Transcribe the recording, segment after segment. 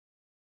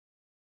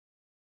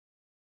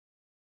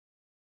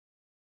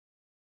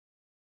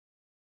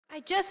I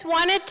just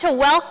wanted to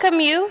welcome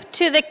you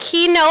to the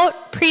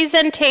keynote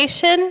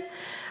presentation.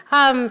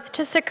 It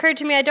just occurred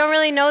to me, I don't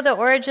really know the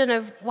origin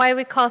of why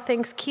we call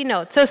things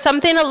keynote, so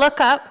something to look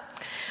up.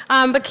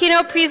 But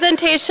keynote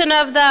presentation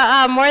of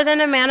the More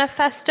Than a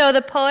Manifesto,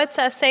 the Poets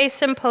Essay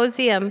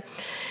Symposium.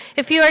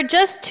 If you are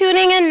just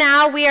tuning in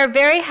now, we are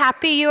very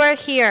happy you are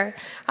here.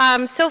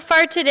 So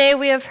far today,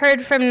 we have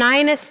heard from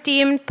 9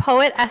 esteemed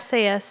poet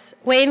essayists: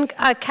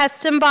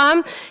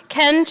 Koestenbaum,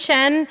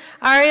 Chen,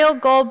 Ariel,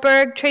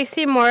 Goldberg,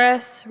 Tracie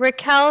Morris,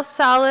 Raquel,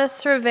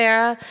 Salas,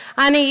 Rivera,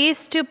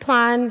 Anaïs,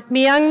 Duplan,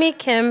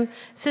 Myung,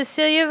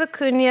 Cecilia,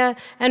 Vicuña,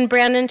 and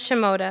Brandon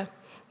Shimoda.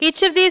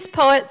 Each of these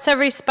poets have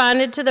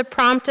responded to the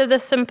prompt of the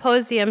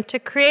symposium to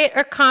create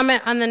or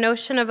comment on the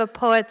notion of a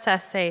poet's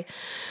essay.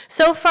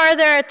 So far,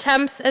 their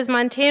attempts, as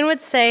Montaigne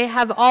would say,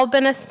 have all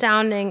been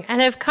astounding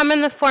and have come in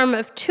the form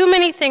of too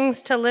many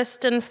things to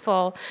list in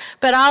full,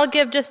 but I'll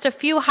give just a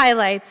few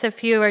highlights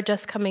if you are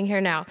just coming here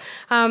now.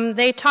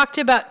 They talked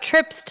about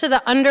trips to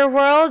the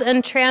underworld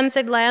and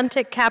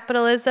transatlantic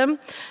capitalism,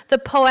 the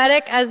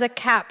poetic as a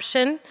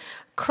caption,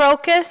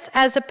 crocus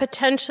as a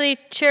potentially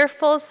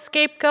cheerful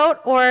scapegoat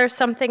or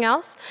something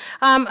else,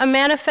 a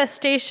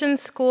manifestation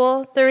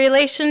school, the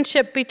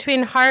relationship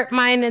between heart,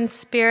 mind, and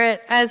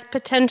spirit as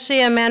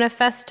potentially a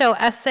manifesto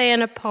essay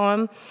and a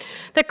poem,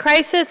 the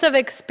crisis of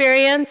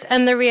experience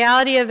and the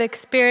reality of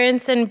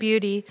experience and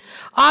beauty,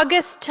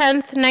 August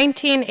 10th,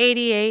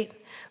 1988,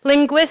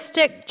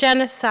 linguistic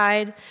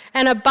genocide,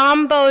 and a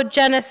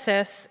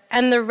bombogenesis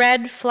and the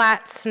red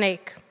flat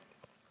snake.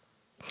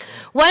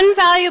 One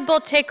valuable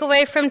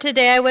takeaway from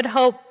today, I would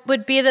hope,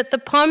 would be that the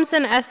poems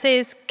and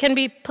essays can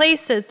be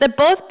places, that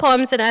both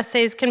poems and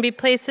essays can be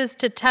places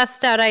to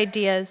test out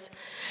ideas.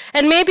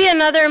 And maybe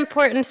another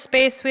important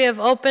space we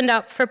have opened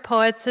up for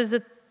poets is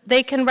that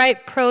they can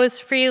write prose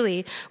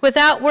freely,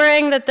 without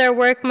worrying that their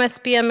work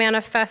must be a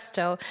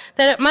manifesto,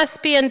 that it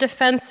must be in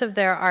defense of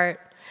their art.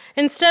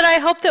 Instead, I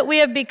hope that we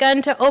have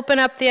begun to open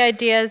up the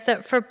ideas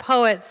that for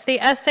poets, the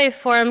essay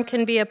form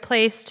can be a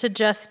place to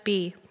just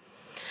be.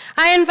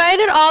 I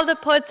invited all the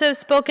poets who have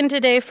spoken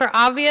today for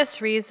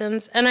obvious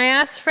reasons, and I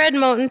asked Fred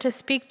Moten to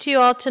speak to you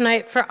all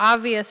tonight for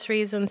obvious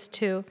reasons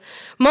too.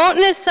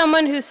 Moten is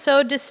someone who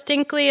so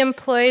distinctly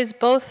employs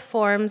both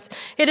forms,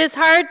 it is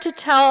hard to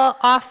tell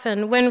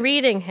often when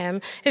reading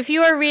him if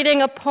you are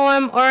reading a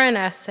poem or an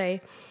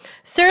essay.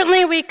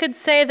 Certainly we could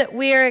say that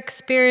we are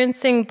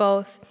experiencing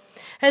both.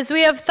 As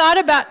we have thought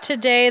about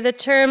today, the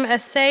term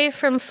essay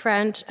from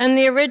French and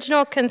the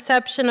original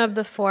conception of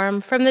the form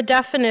from the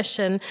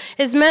definition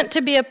is meant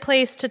to be a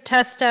place to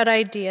test out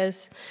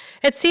ideas.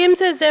 It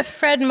seems as if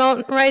Fred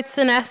Moten writes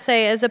an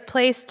essay as a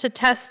place to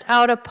test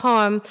out a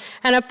poem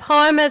and a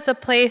poem as a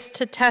place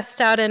to test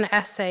out an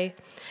essay.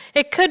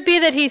 It could be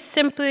that he's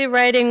simply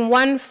writing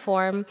one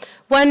form,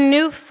 one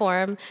new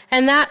form,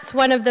 and that's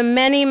one of the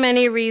many,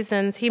 many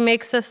reasons he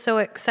makes us so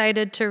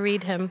excited to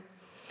read him.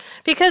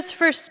 Because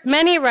for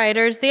many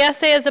writers, the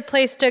essay is a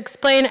place to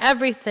explain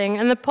everything,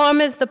 and the poem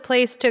is the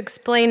place to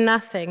explain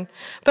nothing.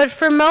 But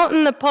for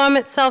Moten, the poem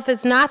itself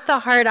is not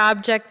the hard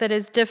object that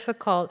is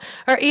difficult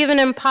or even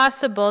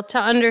impossible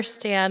to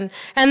understand,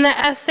 and the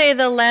essay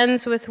the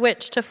lens with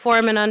which to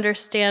form an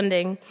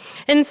understanding.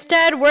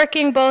 Instead,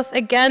 working both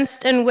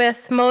against and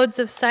with modes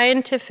of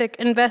scientific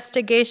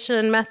investigation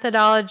and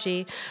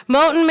methodology,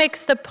 Moten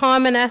makes the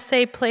poem and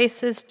essay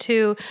places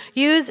to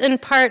use in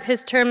part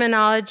his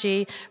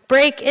terminology,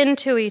 break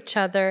into each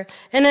other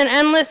in an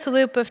endless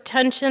loop of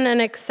tension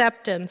and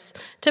acceptance,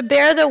 to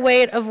bear the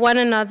weight of one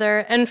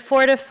another and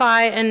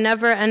fortify in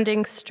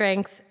never-ending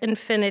strength,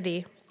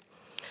 infinity.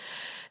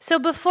 So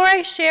before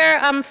I share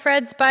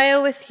Fred's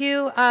bio with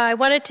you, I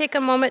want to take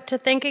a moment to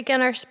thank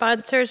again our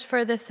sponsors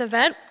for this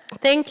event.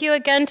 Thank you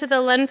again to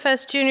the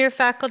Lenfest Junior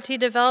Faculty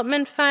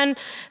Development Fund,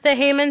 the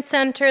Heyman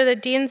Center, the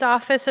Dean's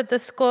Office at the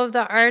School of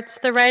the Arts,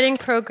 the Writing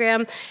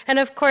Program, and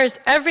of course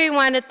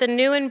everyone at the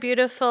new and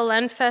beautiful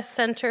Lenfest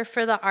Center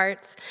for the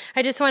Arts.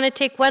 I just want to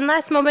take one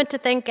last moment to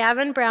thank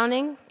Gavin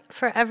Browning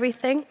for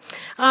everything.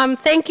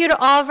 Thank you to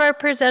all of our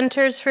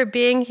presenters for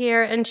being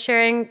here and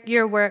sharing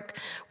your work.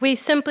 We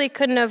simply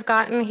couldn't have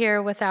gotten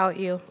here without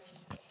you.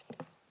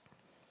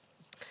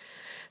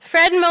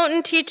 Fred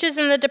Moten teaches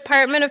in the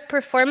Department of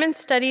Performance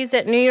Studies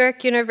at New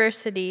York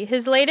University.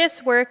 His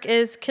latest work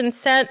is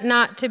Consent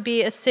Not to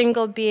Be a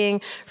Single Being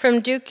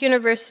from Duke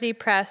University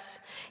Press.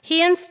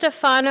 He and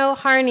Stefano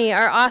Harney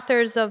are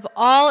authors of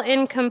All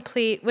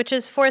Incomplete, which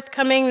is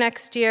forthcoming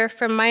next year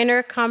from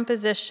Minor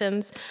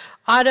Compositions,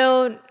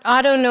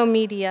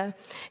 Autonomedia.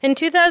 In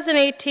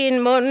 2018,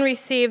 Moten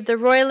received the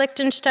Roy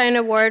Lichtenstein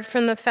Award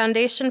from the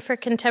Foundation for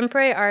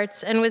Contemporary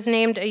Arts and was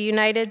named a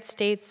United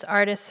States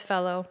Artist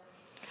Fellow.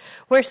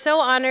 We're so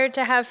honored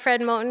to have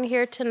Fred Moten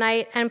here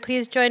tonight, and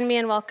please join me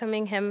in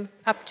welcoming him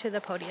up to the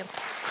podium.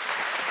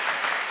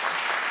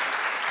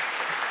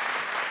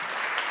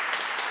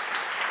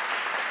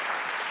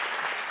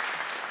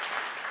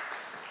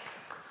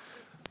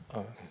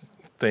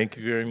 Thank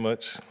you very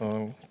much.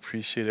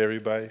 Appreciate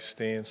everybody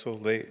staying so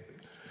late.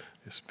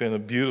 It's been a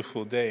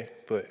beautiful day,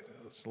 but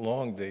it's a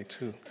long day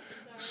too.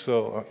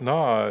 So,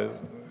 no,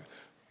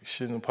 you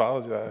shouldn't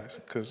apologize,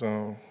 because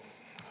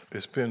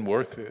it's been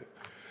worth it.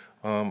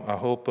 I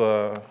hope,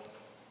 you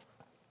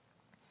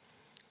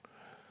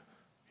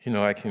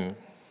know,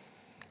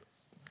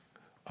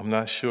 I'm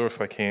not sure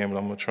if I can, but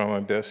I'm gonna try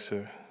my best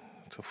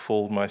to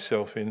fold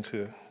myself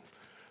into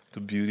the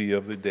beauty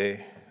of the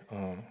day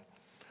and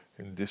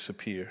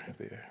disappear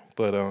there.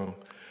 But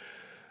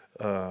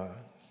I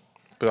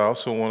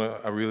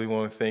really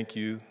want to thank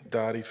you,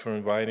 Dottie, for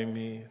inviting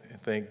me,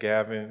 and thank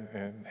Gavin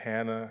and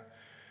Hannah,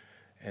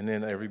 and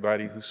then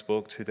everybody who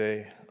spoke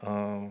today.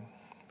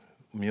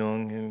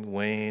 Myung and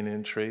Wayne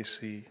and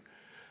Tracie,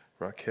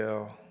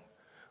 Raquel,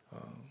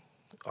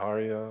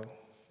 Ariel,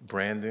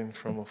 Brandon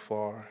from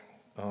afar.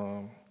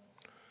 Man,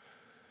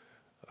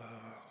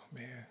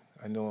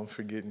 I know I'm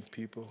forgetting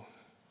people.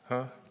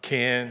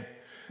 Ken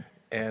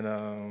and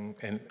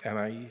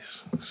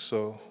Anaïs.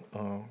 So,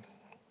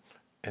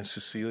 and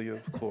Cecilia,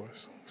 of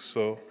course.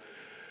 So,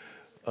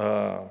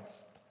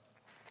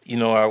 you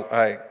know,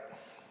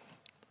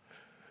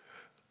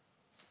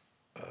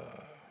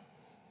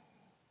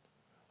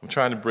 I'm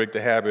trying to break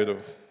the habit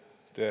of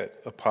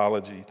that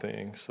apology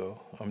thing, so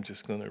I'm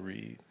just going to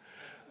read.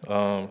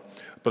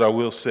 But I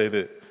will say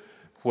that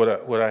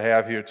what I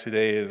have here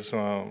today is,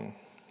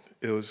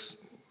 it was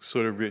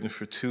sort of written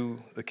for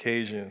two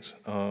occasions,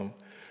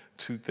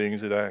 two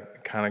things that I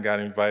kind of got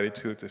invited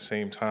to at the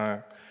same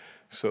time.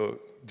 So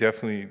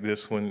definitely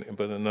this one,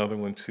 but another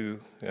one too.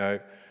 I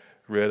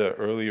read an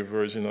earlier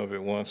version of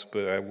it once,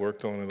 but I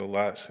worked on it a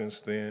lot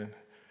since then.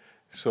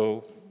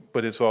 So,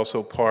 but it's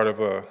also part of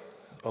a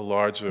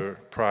larger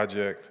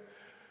project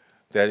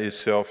that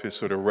itself is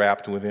sort of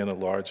wrapped within a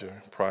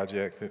larger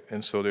project.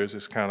 And so there's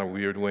this kind of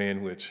weird way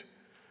in which,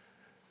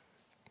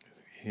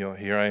 you know,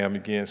 here I am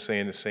again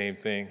saying the same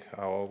thing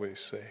I always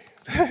say.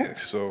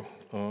 So,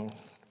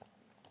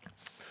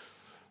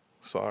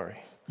 sorry.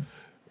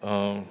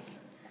 Okay,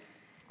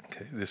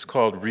 this is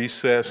called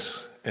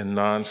Recess and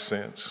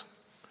Nonsense.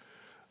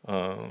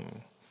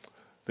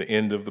 The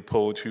end of the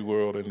poetry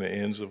world and the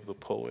ends of the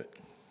poet.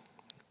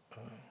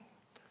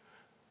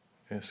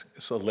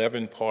 It's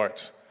 11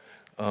 parts,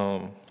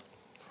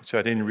 which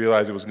I didn't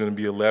realize it was going to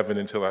be 11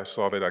 until I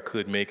saw that I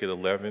could make it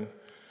 11.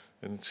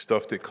 And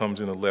stuff that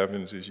comes in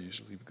 11s is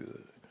usually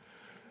good.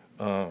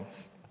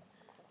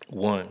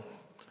 1.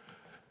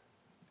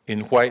 In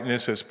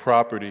Whiteness as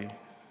Property,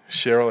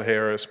 Cheryl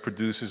Harris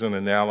produces an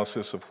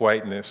analysis of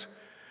whiteness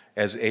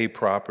as a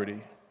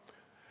property,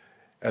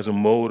 as a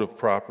mode of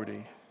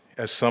property,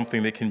 as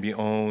something that can be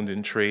owned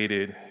and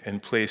traded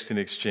and placed in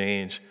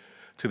exchange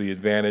to the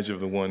advantage of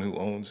the one who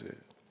owns it.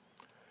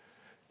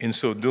 In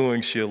so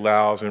doing, she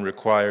allows and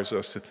requires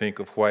us to think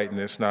of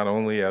whiteness not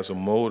only as a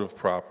mode of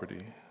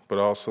property, but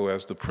also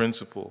as the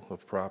principle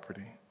of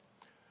property.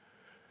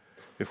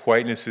 If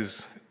whiteness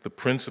is the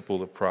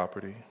principle of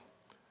property,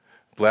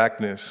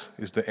 blackness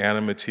is the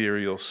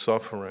animaterial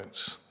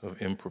sufferance of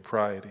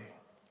impropriety.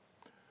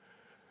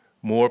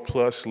 More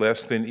plus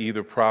less than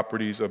either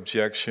property's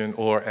objection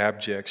or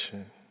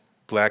abjection,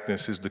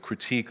 blackness is the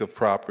critique of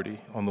property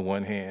on the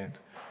one hand,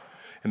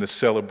 and the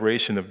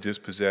celebration of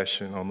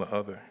dispossession on the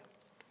other.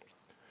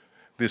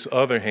 This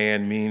other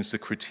hand means the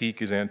critique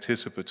is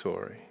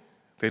anticipatory,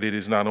 that it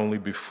is not only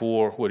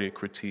before what it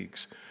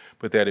critiques,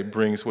 but that it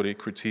brings what it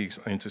critiques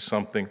into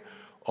something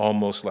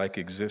almost like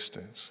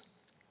existence.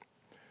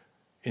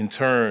 In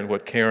turn,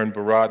 what Karen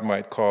Barat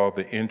might call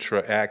the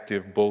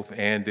intra-active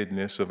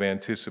both-andedness of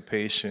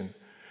anticipation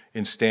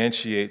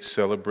instantiates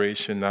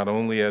celebration not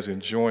only as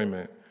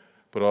enjoyment,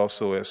 but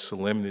also as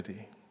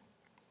solemnity.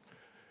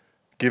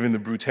 Given the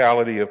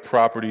brutality of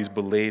property's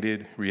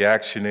belated,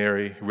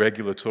 reactionary,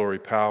 regulatory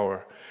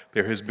power,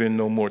 there has been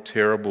no more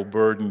terrible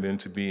burden than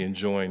to be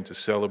enjoined to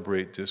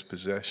celebrate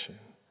dispossession.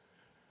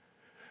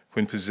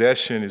 When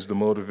possession is the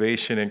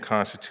motivation and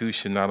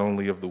constitution not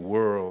only of the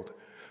world,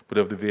 but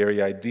of the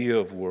very idea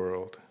of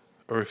world,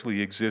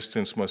 earthly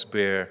existence must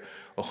bear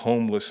a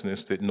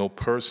homelessness that no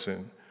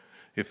person,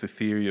 if the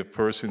theory of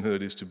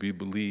personhood is to be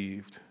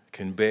believed,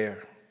 can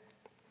bear.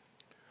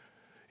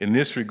 In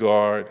this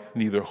regard,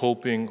 neither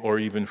hoping or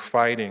even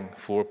fighting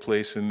for a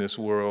place in this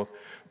world,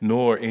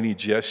 nor any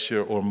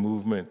gesture or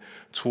movement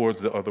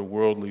towards the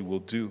otherworldly will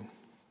do.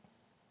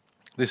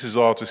 This is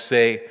all to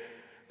say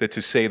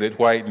that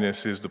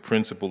whiteness is the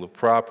principle of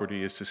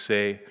property is to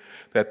say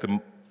that the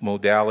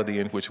modality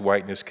in which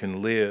whiteness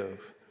can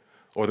live,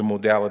 or the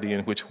modality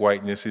in which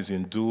whiteness is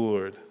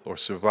endured or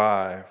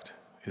survived,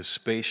 is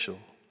spatial.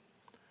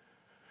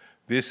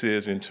 This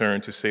is, in turn,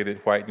 to say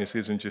that whiteness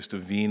isn't just a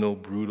venal,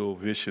 brutal,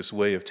 vicious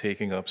way of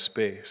taking up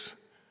space.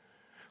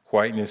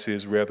 Whiteness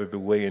is rather the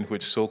way in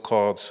which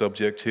so-called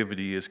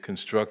subjectivity is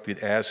constructed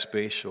as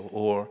spatial,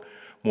 or,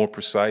 more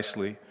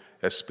precisely,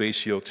 as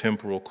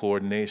spatio-temporal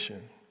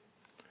coordination.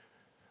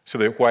 So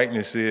that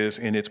whiteness is,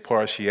 in its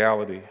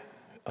partiality,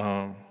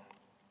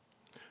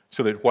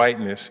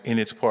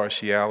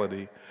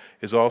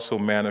 is also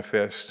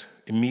manifest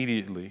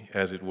immediately,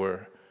 as it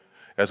were,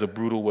 as a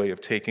brutal way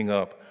of taking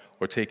up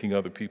or taking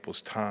other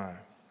people's time.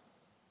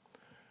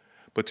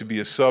 But to be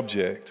a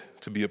subject,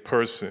 to be a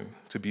person,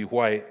 to be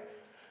white,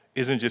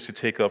 isn't just to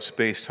take up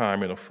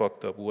space-time in a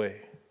fucked up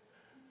way.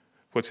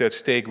 What's at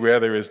stake,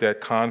 rather, is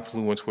that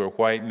confluence where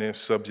whiteness,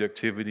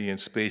 subjectivity, and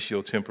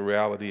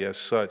spatio-temporality as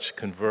such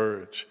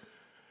converge,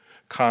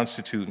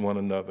 constitute one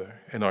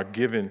another, and are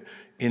given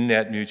in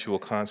that mutual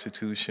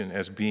constitution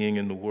as being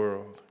in the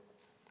world.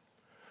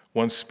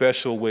 One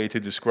special way to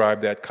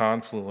describe that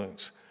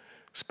confluence,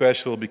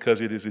 special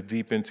because it is a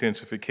deep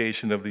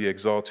intensification of the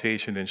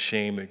exaltation and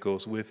shame that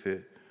goes with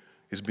it,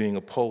 is being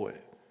a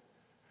poet,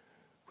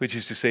 which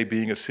is to say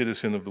being a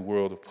citizen of the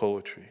world of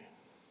poetry.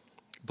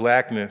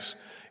 Blackness,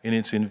 in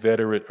its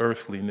inveterate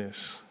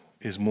earthliness,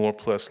 is more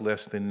plus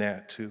less than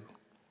that, too.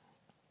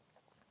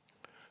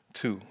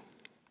 2.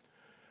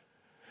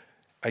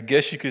 I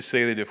guess you could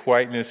say that if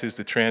whiteness is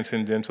the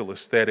transcendental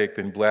aesthetic,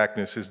 then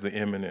blackness is the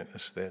immanent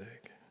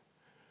aesthetic.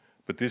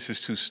 But this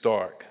is too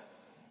stark.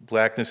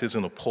 Blackness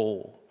isn't a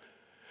pole.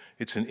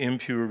 It's an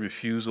impure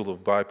refusal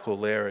of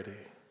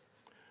bipolarity.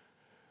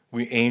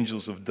 We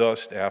angels of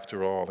dust,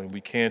 after all, and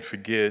we can't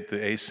forget the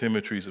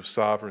asymmetries of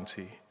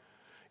sovereignty,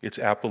 its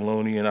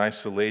Apollonian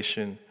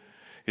isolation,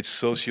 its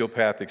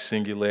sociopathic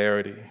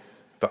singularity,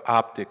 the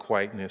optic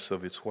whiteness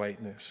of its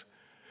whiteness,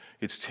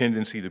 its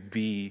tendency to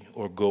be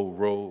or go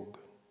rogue.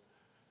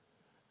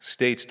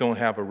 States don't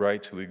have a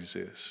right to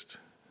exist.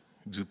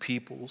 Do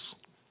peoples?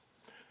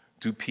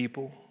 Do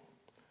people?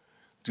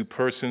 Do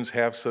persons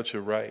have such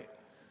a right?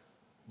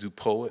 Do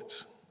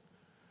poets?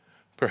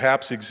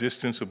 Perhaps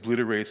existence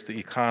obliterates the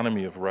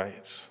economy of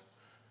rights.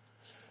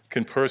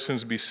 Can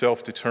persons be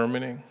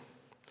self-determining?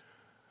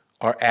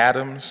 Are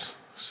atoms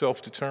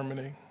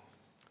self-determining?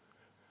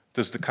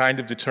 Does the kind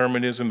of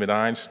determinism that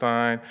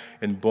Einstein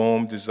and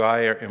Bohm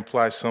desire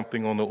imply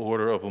something on the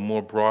order of a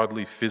more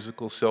broadly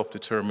physical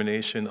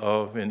self-determination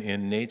of and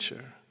in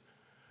nature?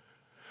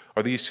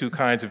 Are these two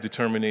kinds of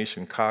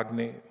determination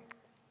cognate?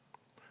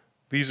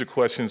 These are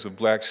questions of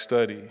Black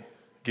study,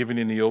 given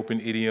in the open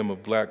idiom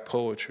of Black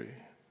poetry.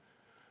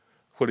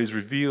 What is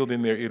revealed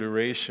in their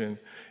iteration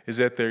is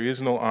that there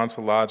is no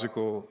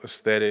ontological,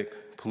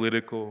 aesthetic,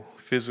 political,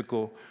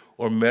 physical,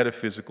 or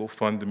metaphysical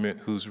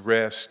fundament whose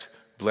rest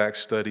Black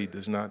study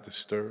does not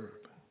disturb.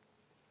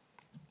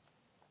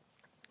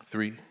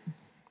 3.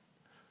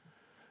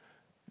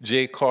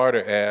 Jay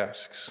Carter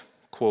asks,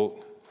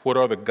 quote, what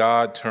are the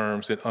God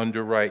terms that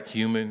underwrite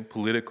human,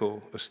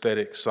 political,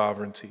 aesthetic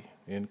sovereignty,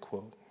 end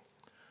quote.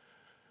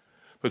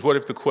 But what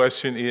if the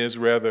question is,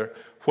 rather,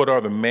 what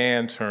are the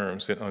man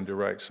terms that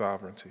underwrite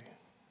sovereignty?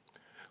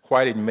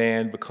 Why did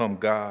man become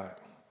God?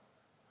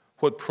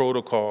 What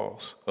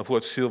protocols of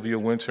what Sylvia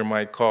Wynter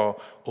might call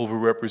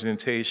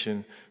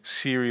overrepresentation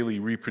serially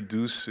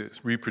reproduce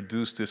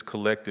this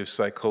collective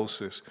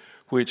psychosis,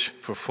 which,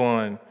 for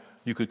fun,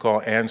 you could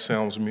call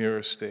Anselm's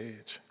mirror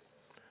stage.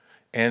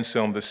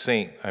 Anselm the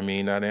saint,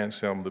 not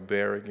Anselm the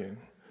Berrigan,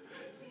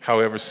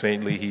 however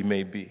saintly he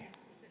may be.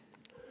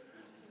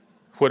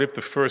 What if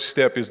the first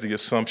step is the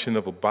assumption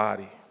of a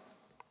body?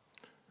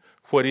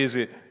 What is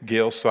it,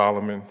 Gail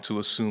Solomon, to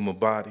assume a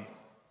body,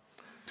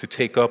 to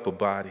take up a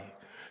body,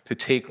 to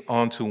take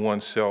onto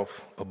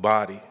oneself a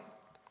body,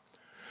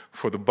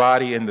 for the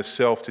body and the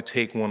self to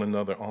take one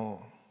another on?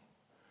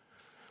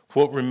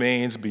 What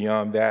remains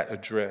beyond that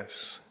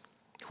address?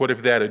 What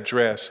if that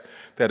address,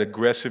 that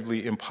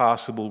aggressively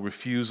impossible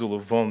refusal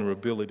of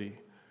vulnerability,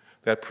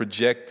 that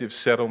projective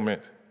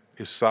settlement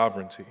is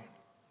sovereignty?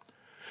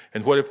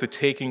 And what if the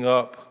taking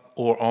up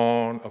or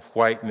on of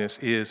whiteness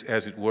is,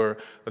 as it were,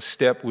 a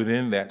step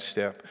within that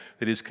step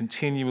that is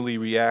continually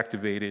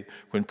reactivated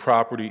when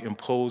property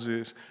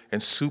imposes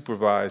and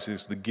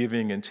supervises the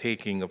giving and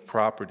taking of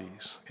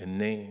properties and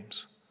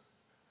names?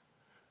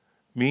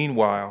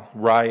 Meanwhile,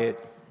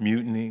 riot,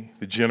 mutiny,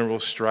 the general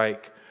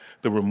strike,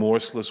 the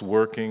remorseless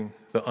working,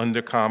 the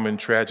undercommon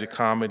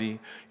tragicomedy,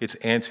 its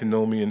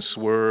antinomian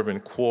swerve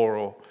and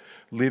quarrel,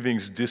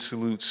 living's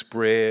dissolute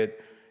spread,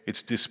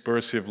 its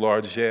dispersive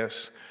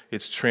largesse,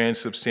 its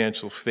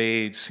transubstantial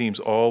fade seems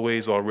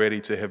always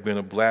already to have been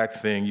a Black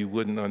thing you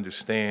wouldn't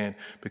understand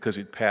because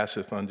it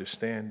passeth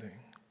understanding.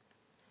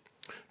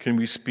 Can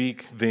we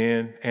speak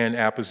then and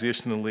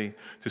appositionally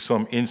to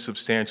some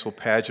insubstantial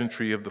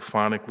pageantry of the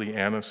phonically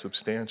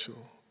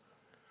anasubstantial?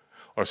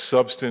 Are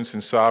substance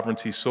and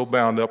sovereignty so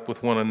bound up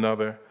with one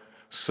another,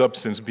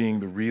 substance being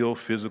the real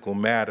physical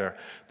matter,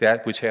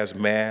 that which has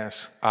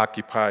mass,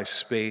 occupies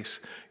space,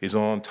 is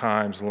on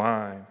time's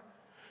line,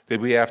 that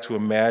we have to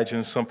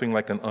imagine something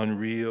like an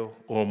unreal,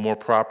 or more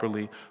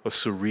properly, a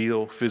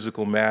surreal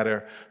physical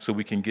matter so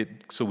we can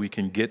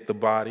get the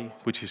body,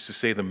 which is to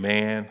say the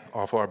man,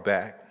 off our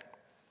back?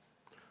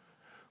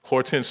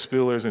 Hortense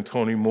Spillers and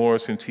Toni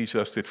Morrison teach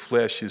us that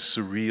flesh is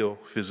surreal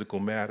physical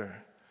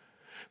matter,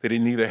 that it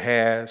neither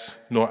has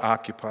nor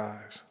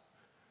occupies,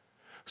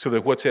 so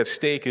that what's at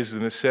stake is the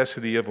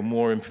necessity of a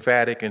more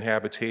emphatic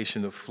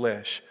inhabitation of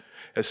flesh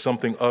as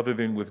something other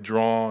than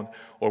withdrawn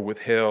or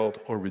withheld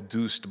or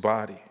reduced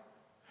body,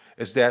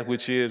 as that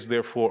which is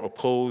therefore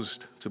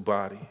opposed to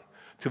body,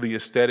 to the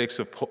aesthetics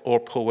or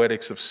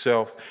poetics of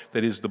self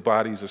that is the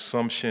body's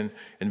assumption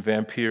and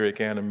vampiric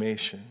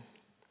animation.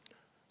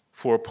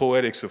 For a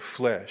poetics of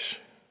flesh,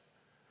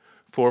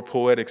 4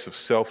 poetics of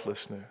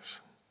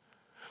selflessness.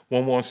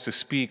 One wants to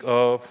speak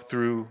of,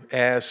 through,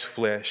 as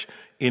flesh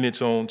in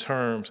its own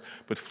terms,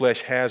 but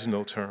flesh has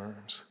no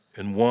terms,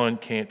 and one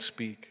can't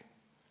speak.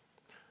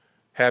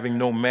 Having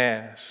no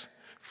mass,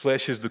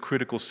 flesh is the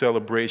critical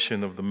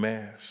celebration of the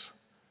mass.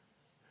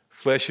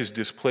 Flesh is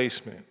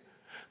displacement,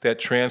 that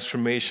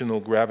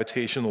transformational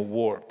gravitational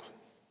warp.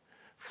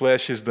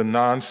 Flesh is the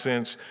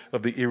nonsense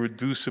of the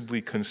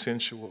irreducibly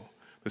consensual,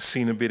 the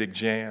cenobitic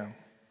jam.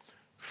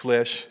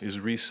 Flesh is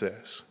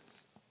recess.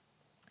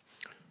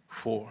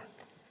 4.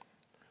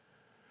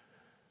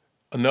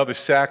 Another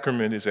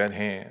sacrament is at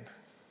hand,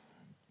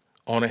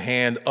 on a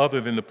hand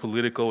other than the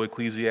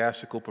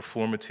politico-ecclesiastical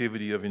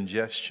performativity of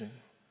ingestion.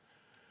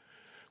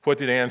 What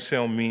did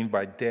Anselm mean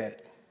by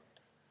debt?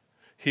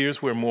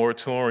 Here's where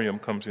moratorium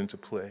comes into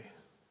play.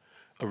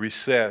 A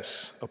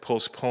recess, a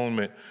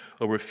postponement,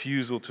 a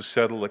refusal to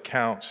settle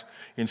accounts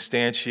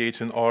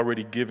instantiates an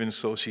already given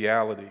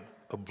sociality,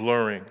 a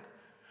blurring,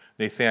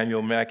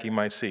 Nathaniel Mackey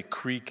might say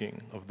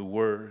creaking of the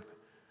word,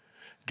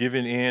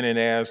 given in and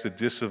as the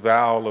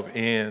disavowal of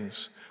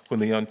ends when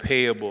the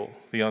unpayable,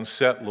 the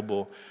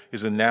unsettlable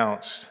is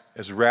announced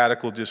as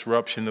radical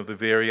disruption of the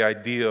very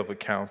idea of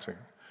accounting,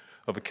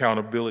 of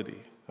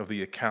accountability, of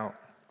the account.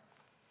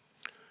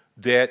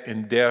 Debt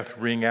and death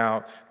ring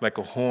out like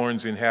a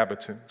horn's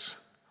inhabitants.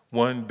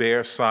 One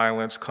bare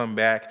silence come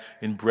back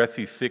in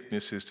breathy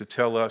thicknesses to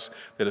tell us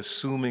that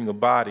assuming a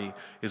body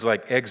is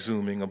like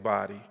exhuming a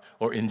body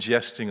or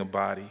ingesting a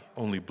body,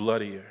 only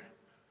bloodier.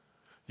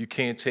 You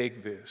can't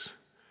take this.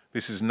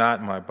 This is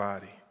not my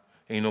body.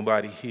 Ain't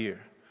nobody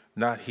here,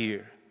 not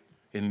here.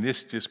 In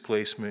this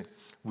displacement,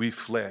 we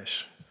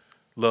flesh.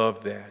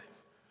 Love that.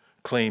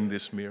 Claim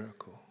this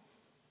miracle.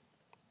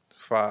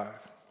 5.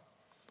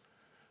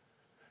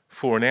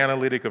 For an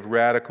analytic of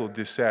radical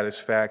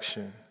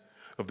dissatisfaction,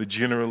 of the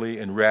generally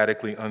and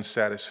radically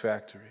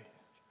unsatisfactory,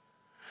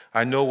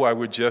 I know why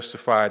we're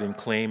justified in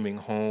claiming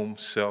home,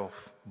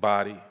 self,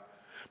 body,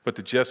 but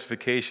the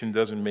justification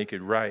doesn't make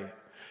it right.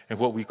 And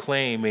what we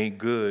claim ain't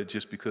good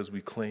just because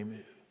we claim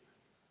it.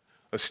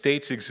 A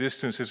state's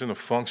existence isn't a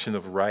function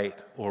of right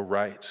or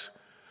rights.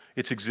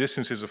 Its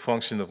existence is a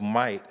function of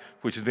might,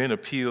 which then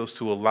appeals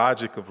to a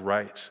logic of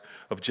rights,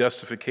 of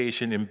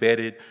justification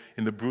embedded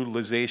in the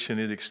brutalization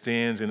it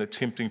extends in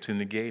attempting to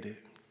negate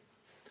it.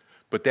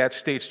 But that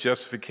state's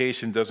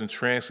justification doesn't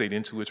translate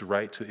into its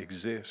right to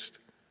exist.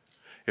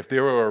 If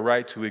there were a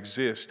right to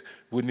exist,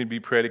 wouldn't it be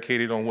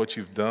predicated on what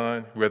you've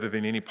done rather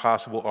than any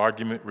possible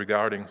argument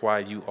regarding why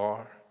you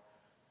are?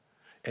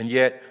 And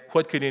yet,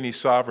 what could any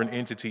sovereign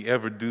entity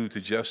ever do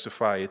to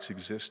justify its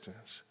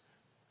existence?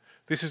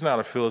 This is not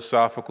a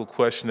philosophical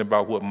question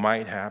about what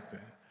might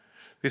happen.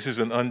 This is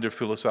an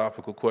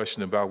under-philosophical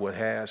question about what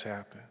has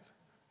happened.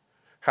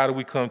 How do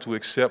we come to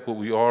accept what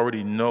we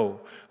already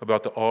know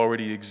about the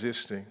already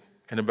existing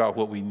and about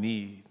what we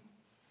need?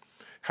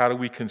 How do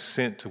we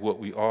consent to what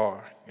we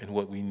are and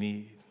what we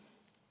need?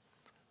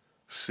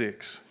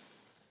 6.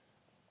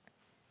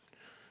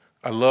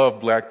 I love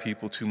black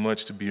people too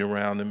much to be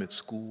around them at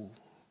school,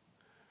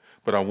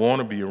 but I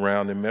want to be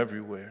around them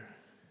everywhere.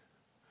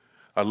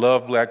 I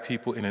love black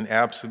people in an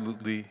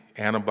absolutely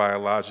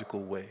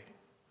anabiological way,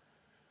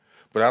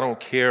 but I don't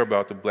care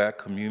about the black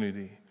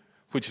community,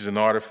 which is an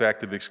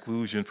artifact of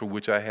exclusion for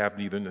which I have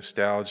neither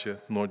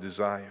nostalgia nor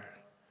desire.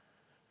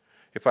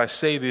 If I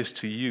say this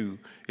to you,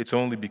 it's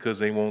only because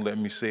they won't let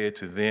me say it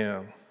to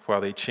them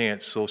while they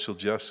chant social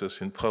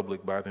justice in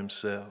public by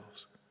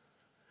themselves.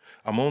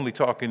 I'm only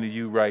talking to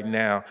you right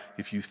now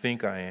if you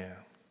think I am,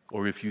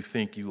 or if you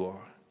think you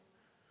are.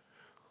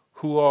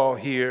 Who all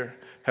here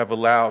have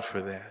allowed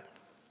for that?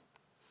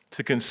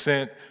 To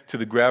consent to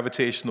the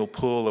gravitational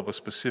pull of a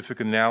specific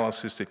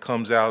analysis that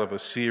comes out of a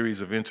series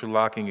of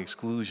interlocking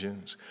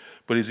exclusions,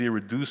 but is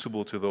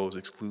irreducible to those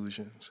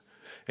exclusions,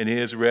 and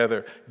is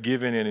rather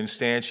given and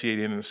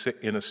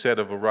instantiated in a set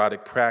of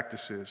erotic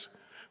practices,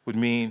 would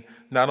mean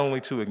not only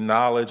to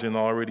acknowledge an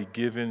already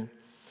given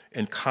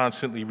and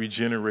constantly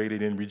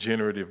regenerated and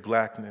regenerative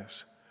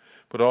blackness,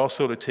 but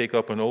also to take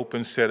up an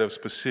open set of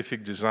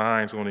specific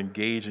designs on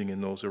engaging in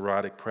those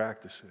erotic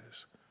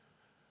practices.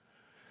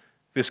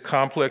 This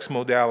complex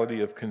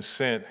modality of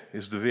consent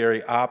is the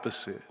very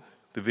opposite,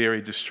 the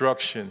very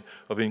destruction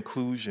of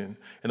inclusion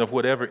and of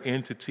whatever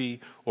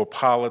entity or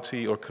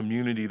polity or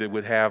community that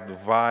would have the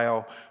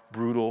vile,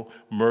 brutal,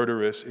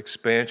 murderous,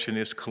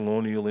 expansionist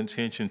colonial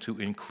intention to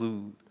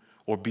include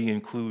or be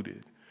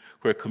included,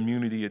 where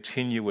community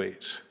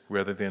attenuates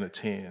rather than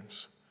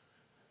attends.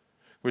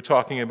 We're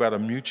talking about a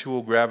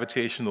mutual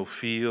gravitational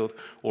field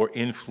or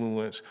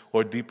influence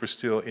or deeper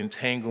still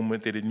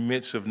entanglement that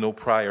admits of no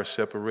prior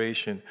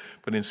separation,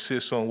 but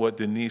insists on what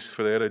Denise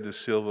Ferreira da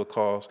Silva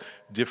calls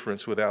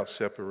difference without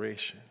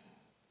separation.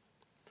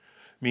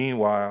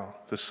 Meanwhile,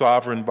 the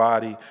sovereign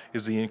body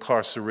is the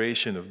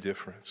incarceration of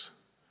difference.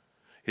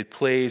 It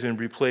plays and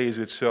replays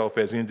itself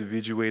as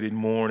individuated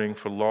mourning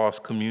for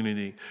lost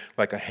community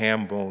like a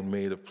ham bone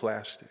made of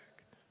plastic.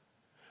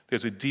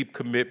 There's a deep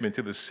commitment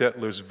to the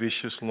settler's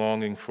vicious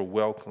longing for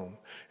welcome,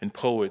 and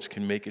poets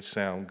can make it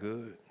sound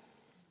good.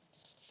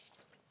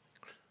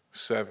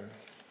 7.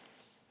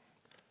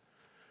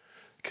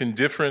 Can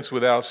difference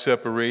without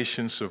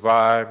separation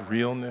survive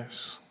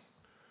realness?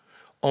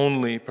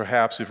 Only,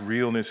 perhaps, if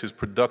realness is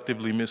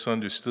productively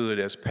misunderstood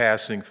as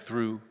passing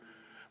through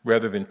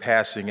rather than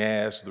passing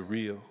as the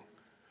real,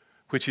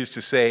 which is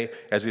to say,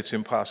 as its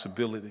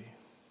impossibility.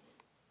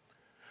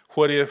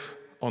 What if,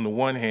 on the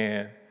one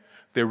hand,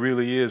 there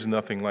really is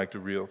nothing like the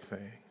real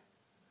thing,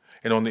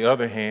 and on the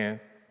other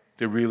hand,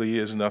 there really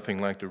is nothing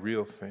like the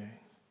real thing?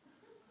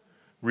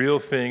 Real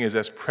thing is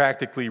as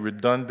practically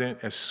redundant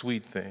as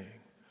sweet thing.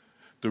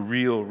 The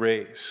real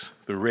race,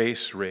 the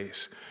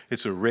race.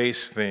 It's a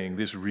race thing.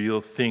 This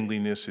real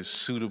thingliness is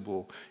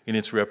suitable in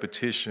its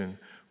repetition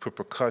for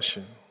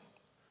percussion.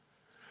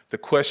 The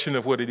question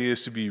of what it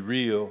is to be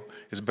real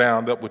is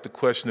bound up with the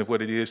question of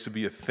what it is to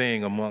be a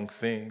thing among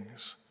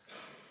things.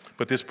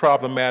 But this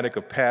problematic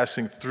of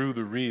passing through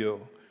the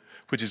real,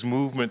 which is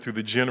movement through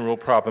the general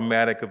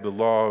problematic of the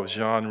law of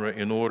genre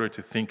in order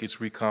to think its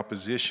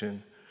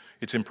recomposition,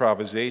 its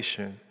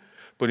improvisation,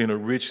 but in a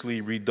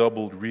richly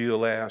redoubled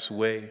real-ass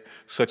way,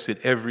 such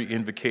that every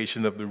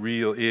invocation of the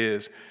real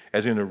is,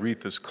 as in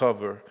Aretha's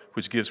cover,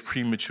 which gives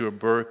premature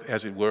birth,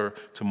 as it were,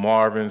 to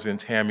Marvin's and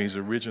Tammy's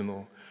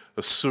original,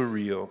 a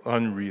surreal,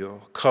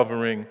 unreal,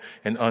 covering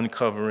and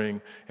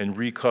uncovering and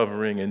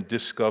recovering and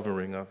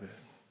discovering of it.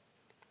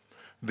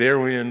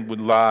 Therein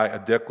would lie a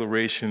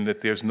declaration that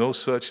there's no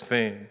such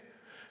thing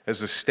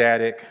as a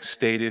static,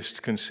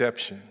 statist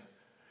conception,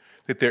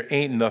 that there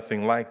ain't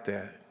nothing like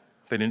that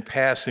in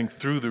passing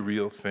through the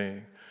real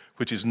thing,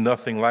 which is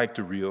nothing like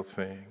the real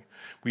thing,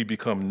 we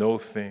become no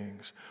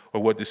things,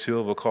 or what De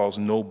Silva calls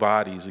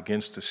nobodies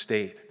against the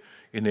state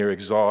in their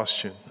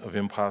exhaustion of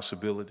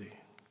impossibility.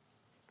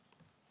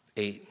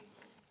 8.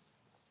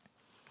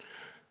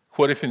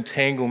 What if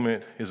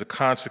entanglement is a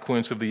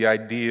consequence of the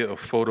idea of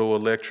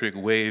photoelectric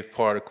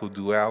wave-particle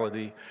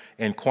duality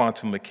and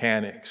quantum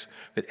mechanics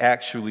that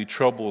actually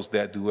troubles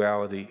that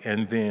duality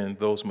and then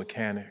those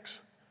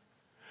mechanics?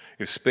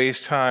 If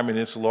space-time and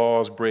its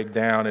laws break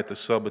down at the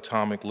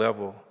subatomic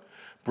level,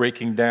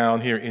 breaking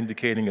down here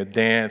indicating a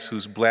dance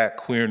whose black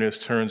queerness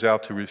turns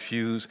out to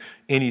refuse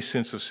any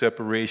sense of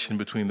separation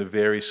between the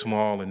very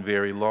small and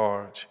very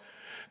large,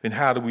 then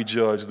how do we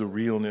judge the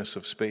realness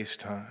of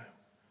space-time?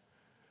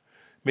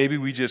 Maybe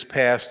we just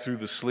pass through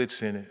the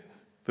slits in it,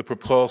 the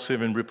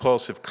propulsive and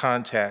repulsive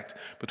contact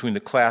between the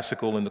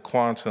classical and the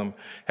quantum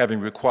having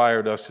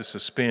required us to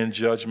suspend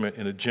judgment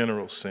in a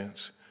general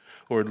sense,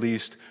 or at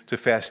least to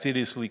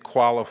fastidiously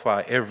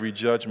qualify every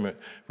judgment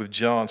with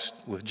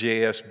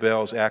J.S.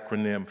 Bell's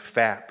acronym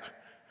FAP,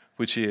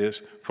 which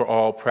is, for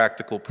all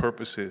practical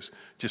purposes,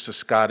 just a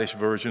Scottish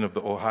version of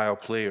the Ohio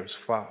Players'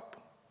 FOP.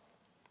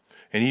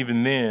 And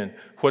even then,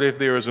 what if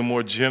there is a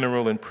more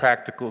general and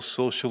practical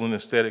social and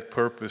aesthetic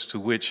purpose to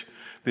which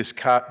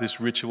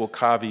this ritual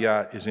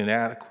caveat is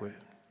inadequate?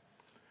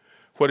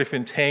 What if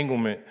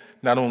entanglement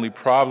not only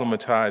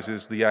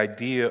problematizes the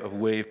idea of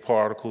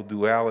wave-particle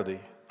duality,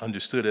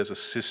 understood as a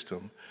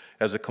system,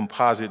 as a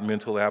composite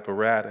mental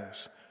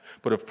apparatus,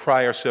 but of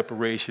prior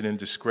separation and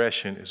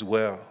discretion as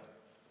well?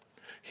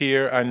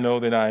 Here, I know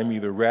that I am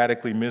either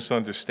radically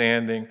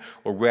misunderstanding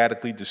or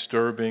radically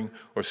disturbing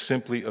or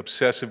simply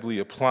obsessively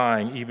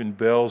applying even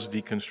Bell's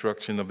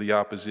deconstruction of the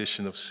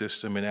opposition of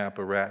system and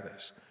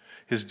apparatus,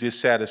 his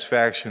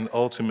dissatisfaction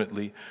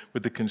ultimately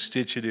with the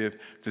constitutive,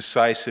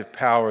 decisive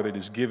power that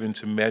is given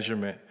to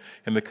measurement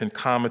and the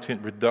concomitant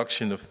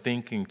reduction of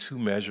thinking to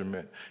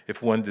measurement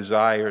if one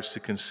desires to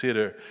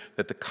consider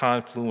that the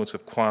confluence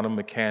of quantum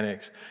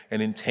mechanics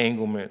and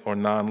entanglement or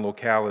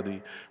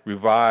non-locality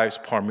revives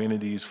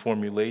Parmenides'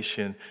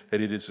 formulation that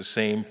it is the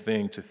same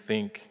thing to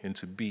think and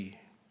to be.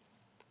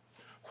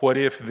 What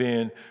if,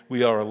 then,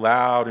 we are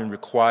allowed and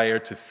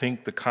required to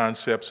think the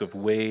concepts of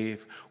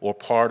wave or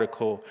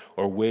particle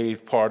or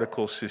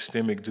wave-particle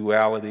systemic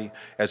duality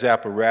as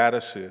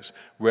apparatuses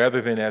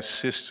rather than as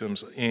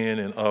systems in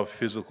and of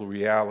physical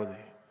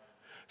reality,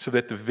 so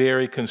that the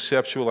very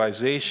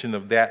conceptualization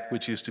of that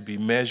which is to be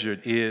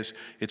measured is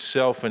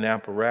itself an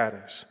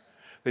apparatus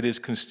that is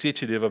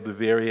constitutive of the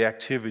very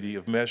activity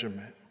of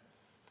measurement?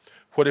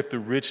 What if the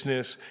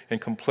richness and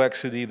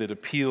complexity that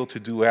appeal to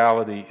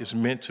duality is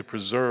meant to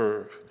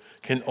preserve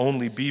can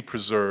only be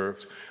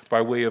preserved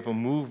by way of a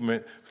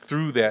movement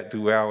through that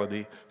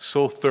duality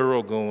so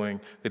thoroughgoing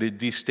that it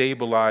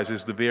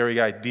destabilizes the very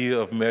idea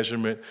of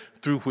measurement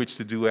through which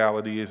the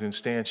duality is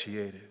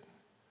instantiated?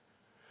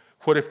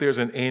 What if there's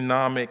an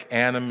anomic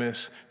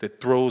animus that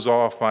throws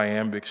off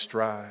iambic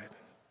stride?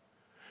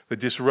 The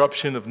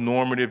disruption of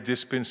normative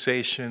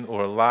dispensation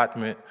or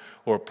allotment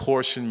or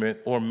apportionment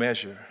or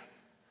measure.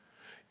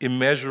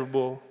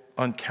 Immeasurable,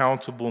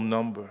 uncountable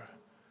number,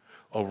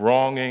 a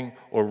wronging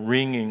or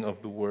wringing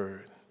of the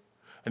word,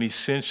 an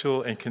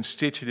essential and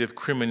constitutive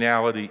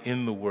criminality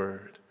in the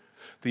word,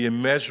 the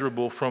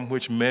immeasurable from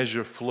which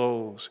measure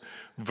flows,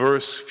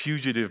 verse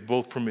fugitive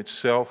both from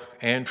itself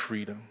and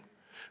freedom,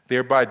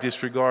 thereby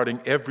disregarding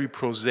every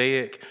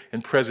prosaic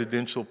and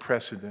presidential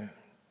precedent.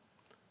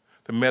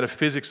 The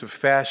metaphysics of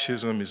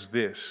fascism is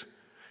this: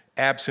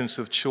 absence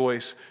of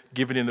choice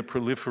given in the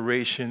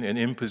proliferation and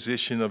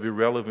imposition of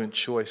irrelevant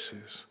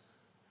choices.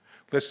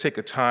 Let's take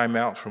a time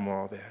out from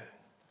all that.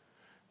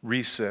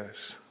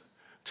 Recess,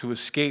 to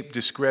escape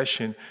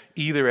discretion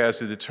either as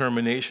the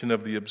determination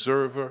of the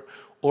observer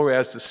or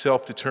as the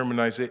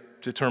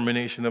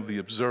self-determination of the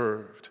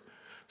observed,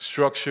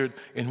 structured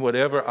in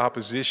whatever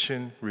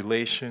opposition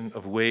relation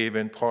of wave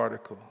and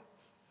particle.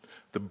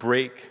 The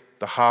break,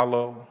 the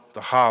hollow,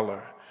 the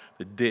holler,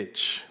 the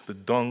ditch, the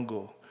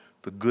dungle,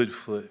 the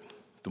goodfoot,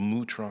 the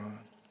mutron.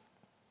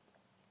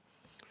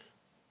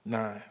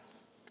 9.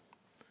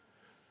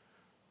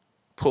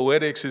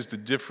 Poetics is the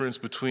difference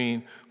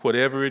between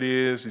whatever it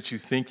is that you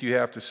think you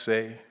have to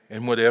say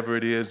and whatever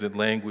it is that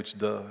language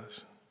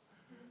does.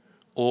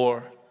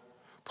 Or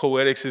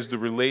poetics is the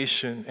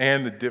relation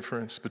and the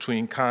difference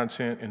between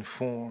content and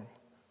form.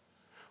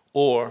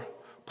 Or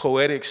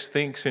poetics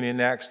thinks and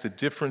enacts the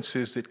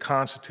differences that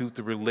constitute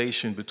the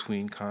relation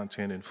between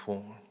content and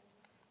form.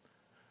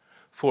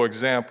 For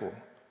example,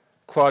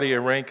 Claudia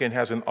Rankine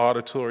has an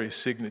auditory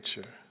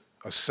signature,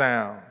 a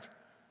sound,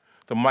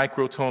 the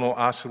microtonal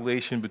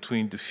oscillation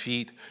between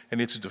defeat and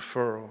its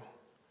deferral.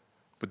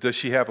 But does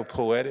she have a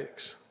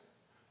poetics?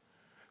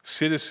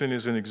 Citizen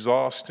is an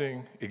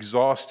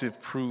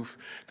exhaustive proof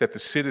that the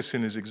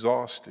citizen is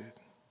exhausted.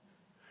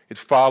 It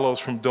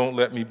follows from Don't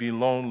Let Me Be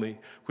Lonely,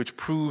 which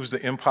proves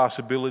the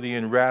impossibility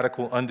and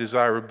radical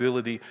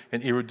undesirability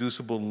and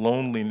irreducible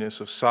loneliness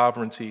of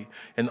sovereignty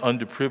and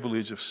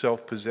underprivilege of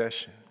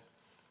self-possession.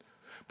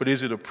 But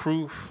is it a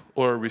proof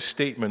or a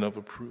restatement of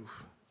a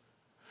proof?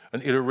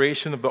 An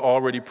iteration of the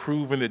already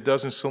proven that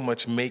doesn't so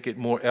much make it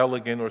more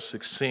elegant or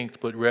succinct,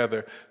 but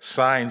rather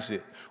signs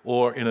it,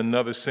 or in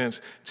another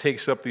sense,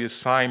 takes up the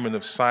assignment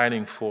of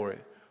signing for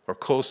it or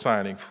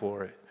co-signing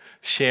for it,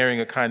 sharing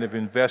a kind of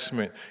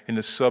investment in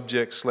the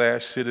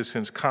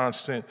subject/citizen's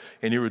constant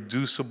and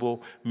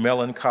irreducible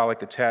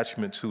melancholic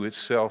attachment to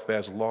itself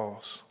as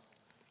loss.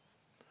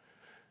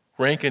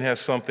 Rankine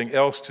has something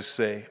else to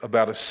say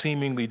about a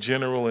seemingly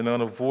general and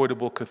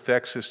unavoidable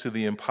cathexis to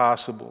the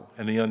impossible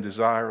and the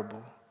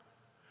undesirable.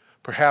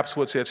 Perhaps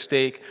what's at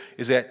stake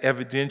is that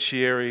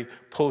evidentiary,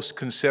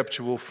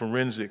 post-conceptual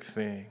forensic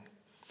thing.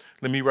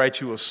 Let me write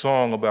you a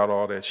song about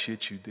all that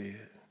shit you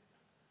did.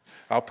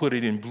 I'll put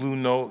it in blue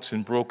notes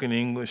and broken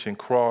English and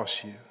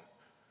cross you.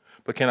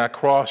 But can I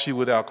cross you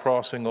without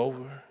crossing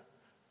over?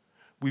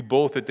 We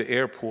both at the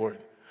airport.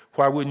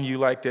 Why wouldn't you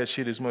like that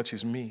shit as much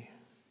as me?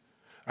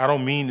 I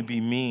don't mean to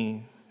be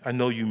mean. I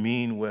know you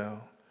mean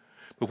well.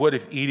 But what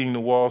if eating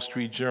the Wall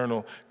Street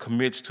Journal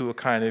commits to a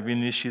kind of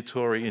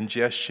initiatory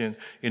ingestion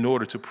in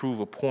order to prove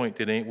a point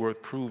that ain't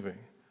worth proving?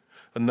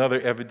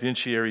 Another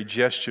evidentiary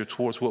gesture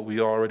towards what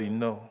we already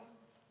know.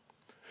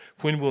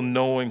 When will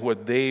knowing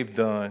what they've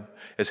done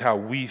as how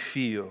we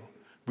feel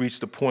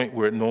reach the point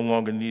where it no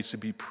longer needs to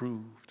be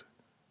proved?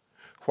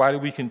 Why do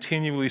we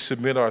continually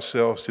submit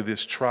ourselves to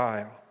this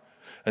trial,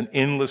 an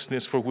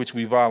endlessness for which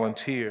we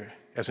volunteer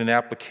as an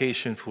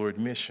application for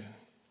admission?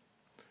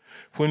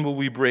 When will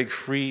we break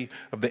free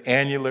of the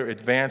annular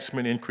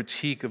advancement and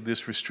critique of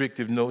this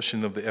restrictive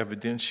notion of the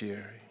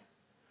evidentiary?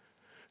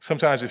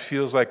 Sometimes it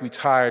feels like we're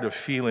tired of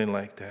feeling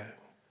like that.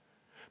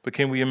 But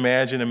can we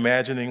imagine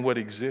imagining what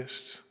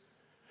exists?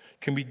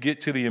 Can we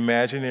get to the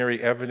imaginary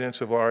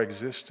evidence of our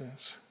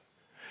existence?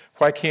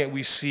 Why can't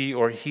we see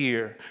or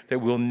hear that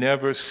we'll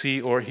never see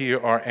or hear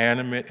our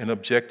animate and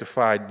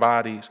objectified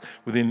bodies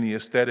within the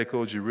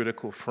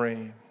aesthetico-juridical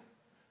frame?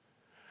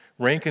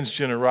 Rankine's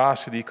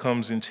generosity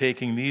comes in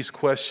taking these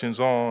questions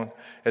on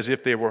as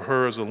if they were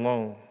hers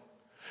alone,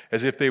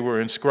 as if they were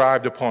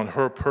inscribed upon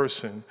her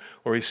person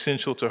or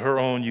essential to her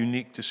own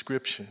unique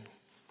description.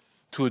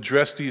 To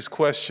address these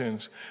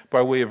questions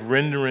by way of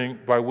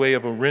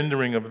a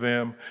rendering of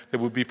them that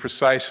would be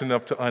precise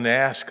enough to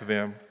unask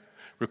them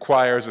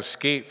requires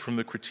escape from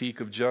the critique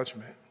of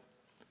judgment.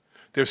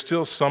 There's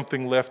still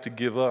something left to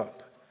give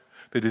up,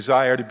 the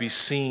desire to be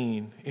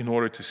seen in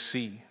order to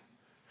see,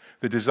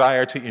 the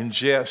desire to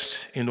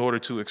ingest in order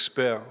to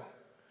expel,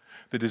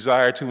 the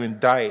desire to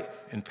indict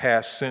and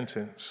pass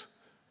sentence.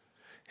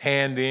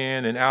 Hand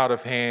in and out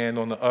of hand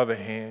on the other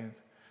hand,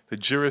 the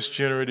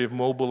jurisgenerative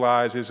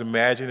mobilizes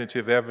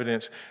imaginative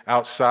evidence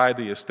outside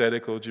the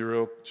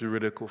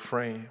aesthetico-juridical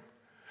frame.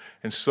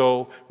 And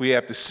so we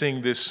have to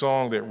sing this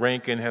song that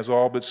Rankine has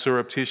all but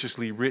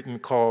surreptitiously written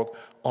called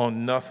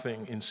On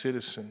Nothing in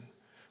Citizen,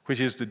 which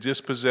is the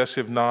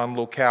dispossessive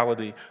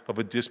non-locality of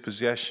a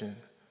dispossession,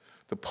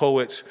 the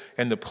poet's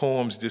and the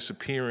poem's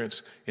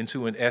disappearance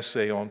into an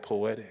essay on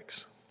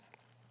poetics.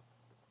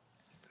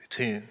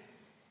 10.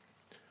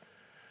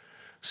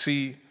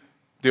 See,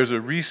 there's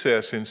a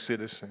recess in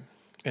Citizen,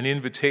 an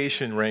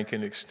invitation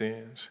Rankine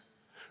extends.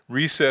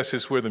 Recess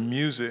is where the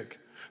music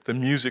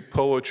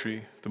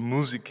poetry, the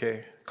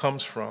musique,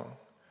 comes from.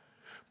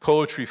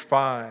 Poetry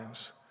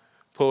finds,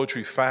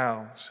 poetry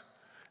founds.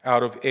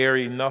 Out of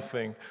airy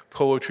nothing,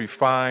 poetry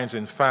finds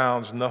and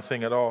founds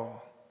nothing at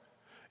all.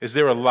 Is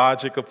there a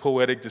logic of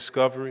poetic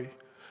discovery,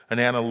 an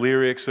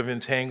analyrics of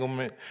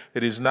entanglement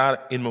that is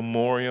not in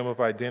memoriam of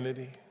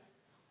identity?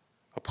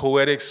 a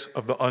poetics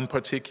of the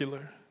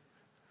unparticular.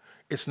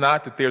 It's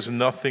not that there's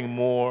nothing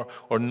more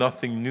or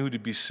nothing new to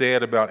be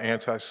said about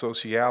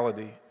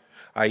antisociality,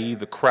 i.e.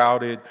 the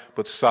crowded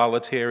but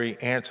solitary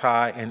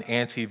anti- and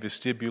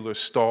anti-vestibular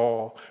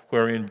stall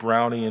wherein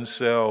Brownian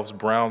selves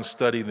brown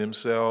study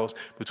themselves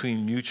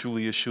between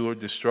mutually assured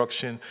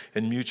destruction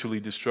and mutually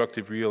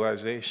destructive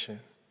realization.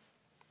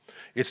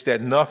 It's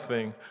that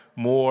nothing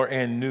more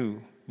and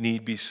new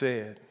need be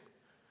said.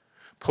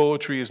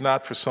 Poetry is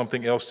not for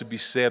something else to be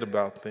said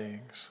about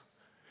things.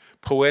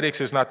 Poetics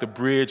is not the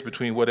bridge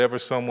between whatever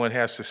someone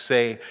has to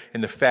say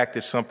and the fact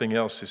that something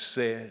else is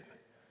said.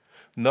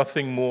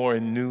 Nothing more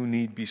and new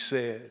need be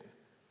said.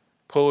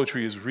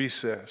 Poetry is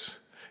recess.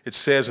 It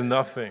says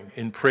nothing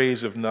in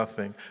praise of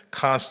nothing,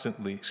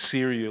 constantly,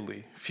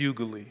 serially,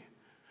 fugally.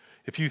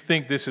 If you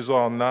think this is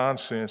all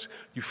nonsense,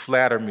 you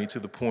flatter me to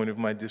the point of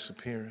my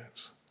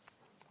disappearance.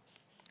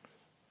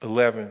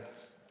 11.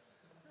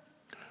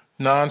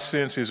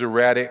 Nonsense is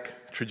erratic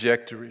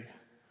trajectory,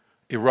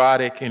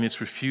 erotic in its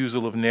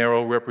refusal of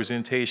narrow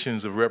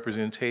representations of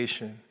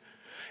representation,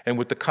 and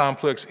with the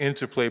complex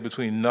interplay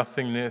between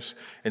nothingness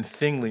and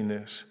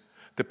thingliness,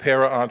 the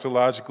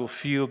para-ontological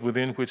field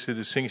within which the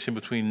distinction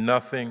between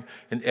nothing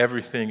and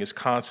everything is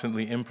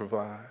constantly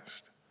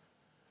improvised.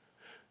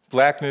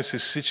 Blackness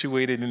is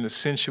situated in the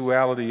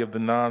sensuality of the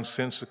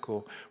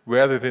nonsensical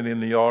rather than in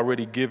the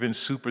already given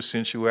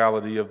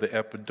supersensuality of the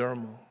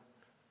epidermal.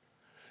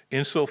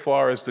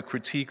 Insofar as the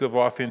critique of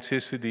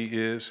authenticity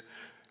is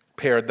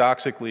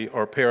paradoxically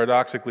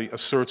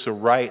asserts a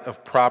right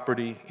of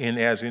property in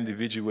as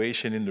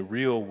individuation in the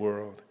real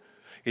world,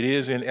 it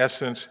is in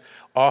essence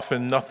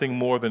often nothing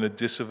more than a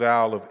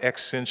disavowal of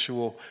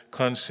exsensual,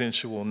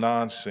 consensual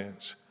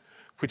nonsense,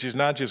 which is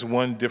not just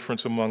one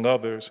difference among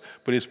others,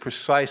 but is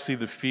precisely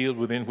the field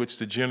within which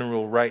the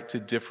general right to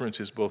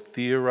difference is both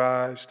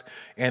theorized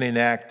and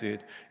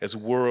enacted as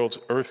world's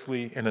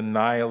earthly and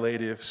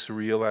annihilative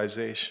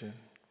surrealization.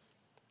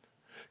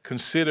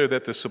 Consider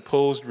that the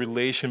supposed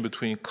relation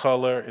between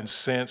color and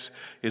sense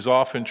is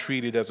often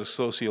treated as a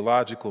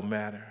sociological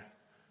matter.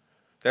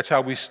 That's how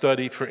we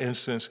study, for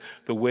instance,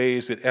 the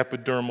ways that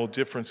epidermal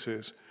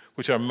differences,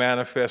 which are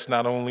manifest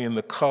not only in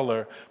the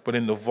color, but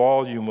in the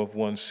volume of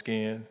one's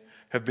skin,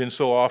 have been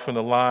so often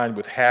aligned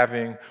with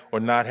having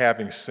or not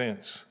having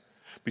sense,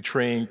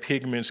 betraying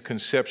pigment's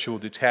conceptual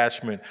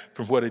detachment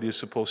from what it is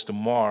supposed to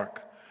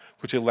mark,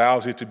 which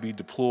allows it to be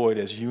deployed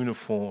as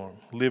uniform,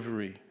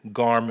 livery,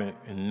 garment,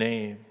 and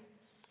name.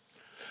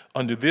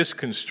 Under this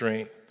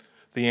constraint,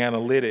 the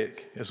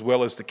analytic, as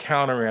well as the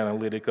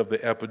counter-analytic of the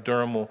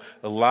epidermal,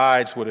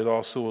 elides what it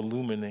also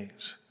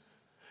illuminates.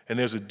 And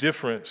there's a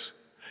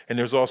difference, and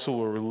there's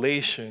also a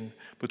relation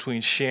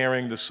between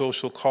sharing the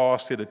social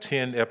costs that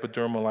attend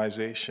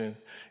epidermalization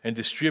and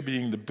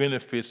distributing the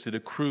benefits that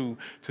accrue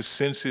to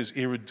senses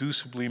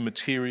irreducibly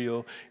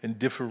material and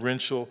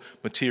differential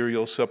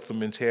material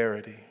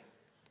supplementarity.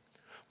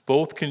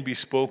 Both can be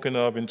spoken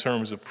of in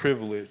terms of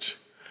privilege,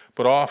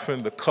 but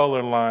often the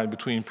color line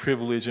between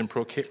privilege and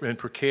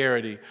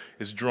precarity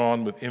is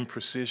drawn with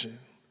imprecision.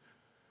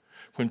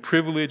 When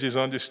privilege is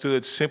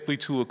understood simply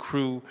to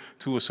accrue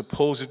to a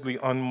supposedly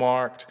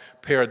unmarked,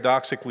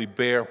 paradoxically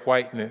bare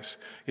whiteness,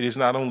 it is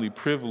not only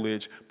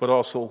privilege, but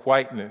also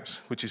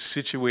whiteness, which is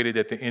situated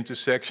at the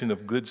intersection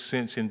of good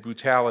sense and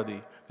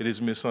brutality that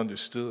is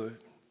misunderstood.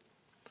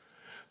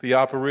 The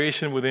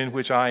operation within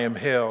which I am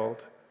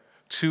held,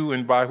 to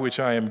and by which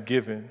I am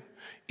given,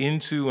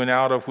 into and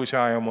out of which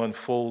I am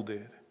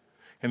unfolded,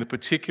 and the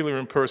particular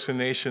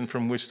impersonation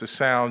from which the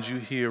sounds you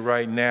hear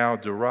right now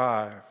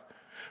derive,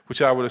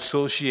 which I would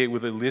associate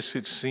with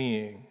illicit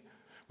seeing,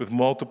 with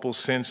multiple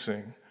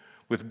sensing,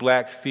 with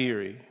black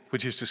theory,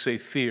 which is to say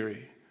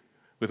theory,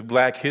 with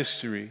black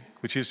history,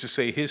 which is to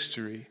say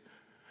history,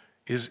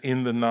 is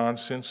in the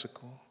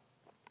nonsensical.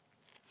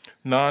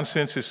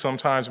 Nonsense is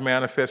sometimes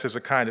manifest as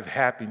a kind of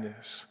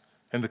happiness,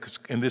 and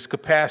this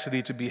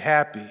capacity to be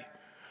happy,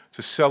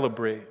 to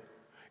celebrate,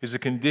 is a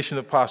condition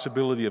of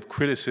possibility of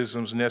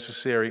criticism's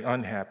necessary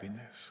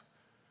unhappiness.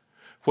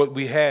 What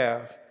we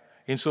have,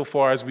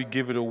 insofar as we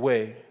give it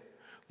away,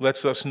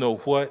 lets us know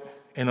what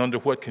and under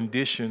what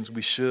conditions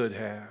we should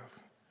have.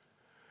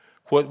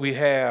 What we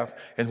have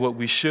and what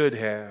we should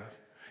have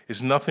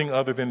is nothing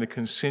other than the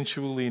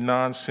consensually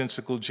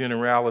nonsensical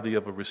generality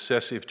of a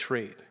recessive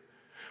trait,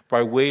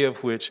 by way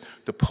of which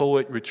the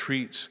poet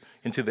retreats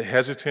into the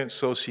hesitant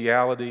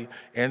sociality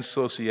and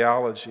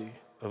sociology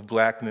of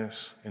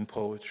blackness and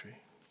poetry.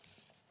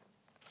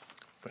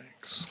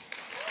 Thanks.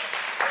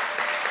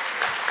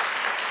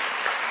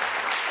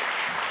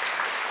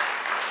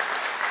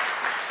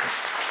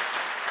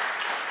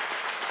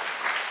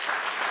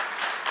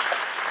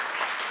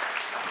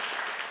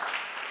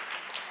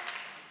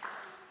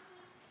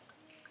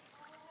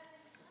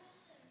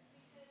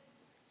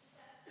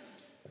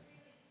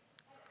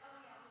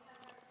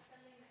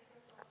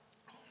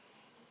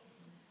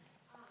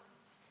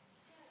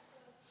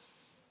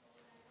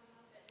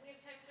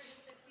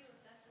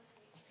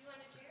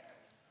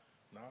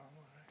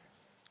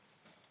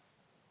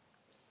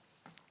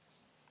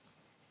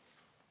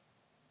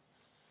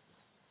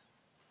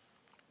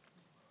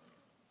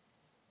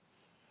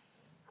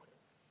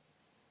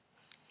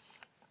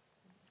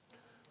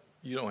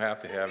 You don't have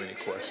to have any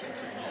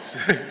questions.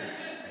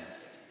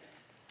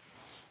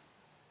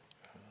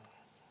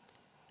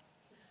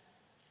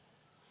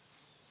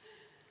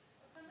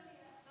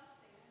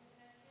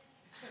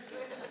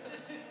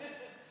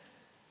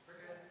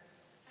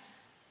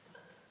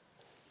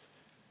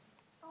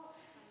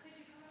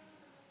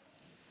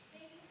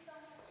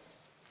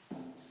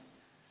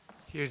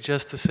 Here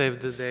just to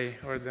save the day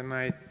or the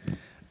night.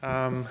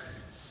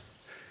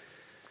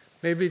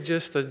 Maybe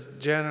just a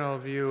general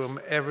view.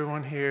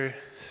 Everyone here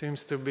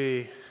seems to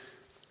be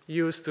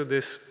used to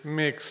this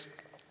mix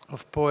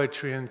of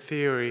poetry and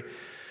theory,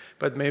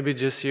 but maybe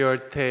just your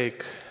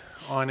take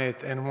on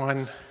it. And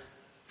one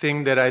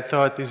thing that I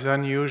thought is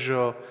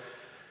unusual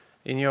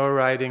in your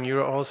writing,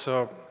 you're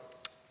also,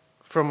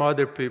 from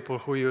other people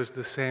who use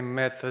the same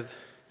method,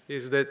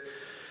 is that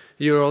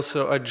you're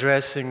also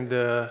addressing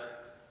the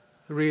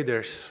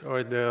readers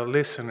or the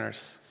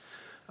listeners.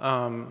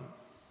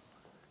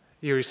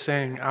 You're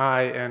saying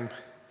I, and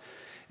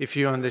if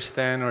you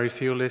understand or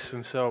if you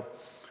listen. So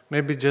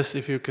maybe just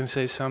if you can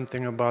say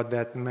something about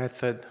that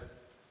method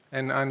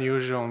and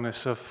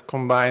unusualness of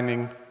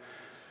combining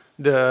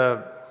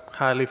the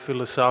highly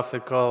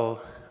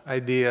philosophical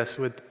ideas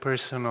with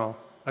personal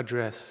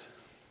address.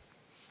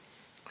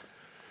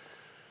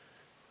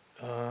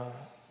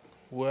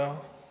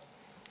 Well,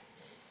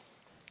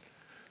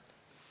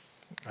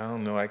 I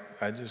don't know.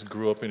 I just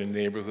grew up in a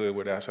neighborhood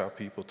where that's how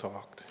people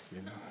talked,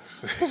 you know.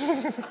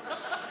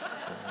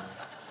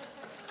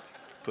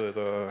 But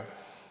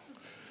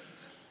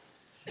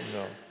you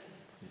know,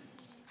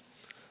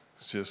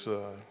 it's just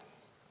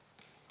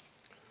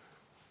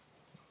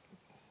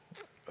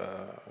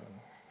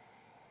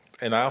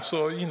and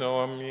also, you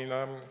know,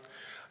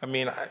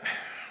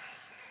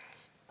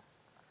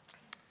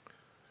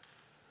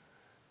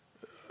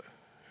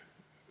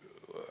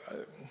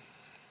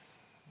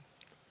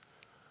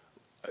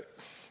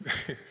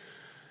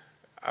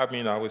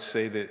 I would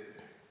say that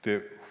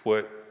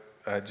what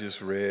I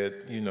just read,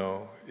 you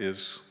know,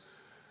 is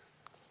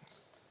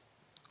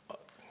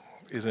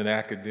an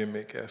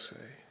academic essay.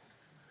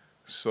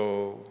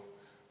 So,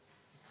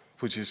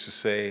 which is to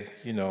say,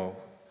 you know,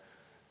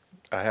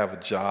 I have a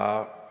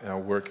job and I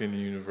work in the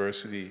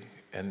university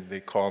and they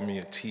call me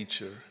a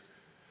teacher.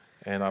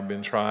 And I've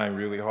been trying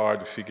really hard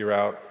to figure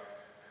out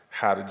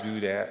how to do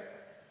that.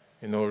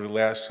 And over the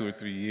last 2 or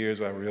 3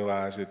 years, I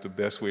realized that the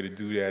best way to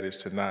do that is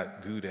to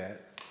not do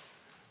that.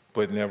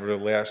 But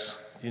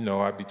nevertheless, you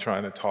know, I'd be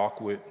trying to talk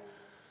with,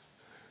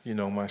 you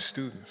know, my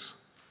students.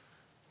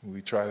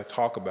 We try to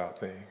talk about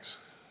things.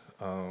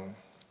 And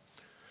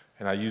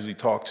I usually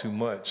talk too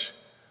much.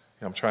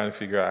 And I'm trying to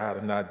figure out how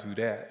to not do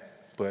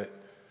that. But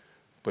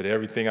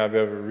everything I've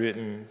ever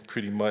written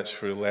pretty much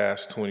for the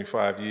last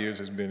 25 years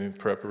has been in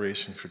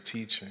preparation for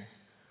teaching,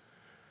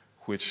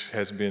 which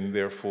has been,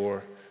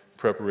 therefore,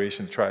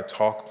 preparation to try to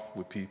talk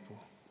with people,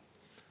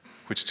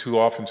 which too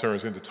often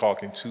turns into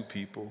talking to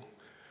people.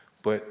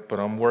 But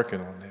I'm working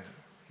on that,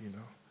 you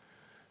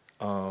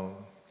know.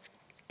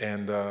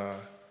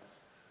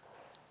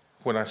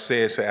 When I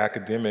say it's an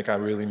academic, I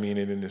really mean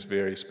it in this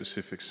very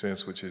specific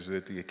sense, which is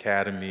that the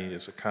academy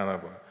is a kind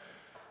of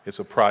it's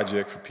a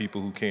project for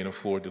people who can't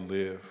afford to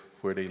live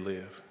where they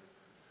live.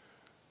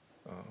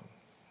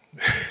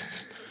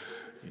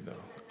 You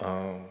know,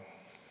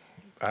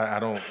 I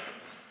don't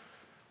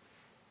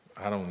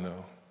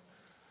know.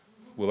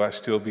 Will I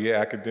still be an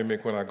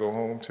academic when I go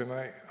home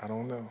tonight? I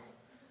don't know.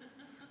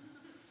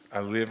 I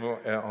live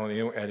at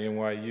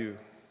NYU.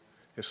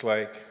 It's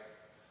like,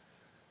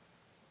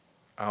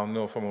 I don't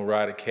know if I'm gonna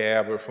ride a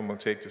cab or if I'm gonna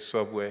take the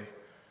subway,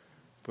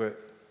 but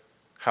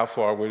how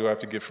far away do I have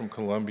to get from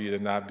Columbia to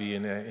not be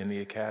in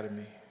the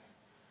academy?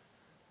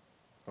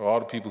 Are all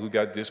the people who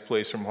got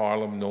displaced from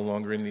Harlem no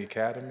longer in the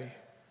academy?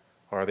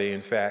 Or are they,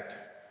 in fact,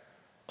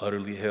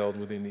 utterly held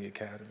within the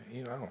academy?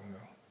 You know, I don't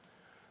know.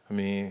 I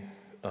mean,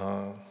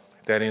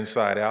 that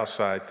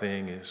inside-outside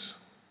thing is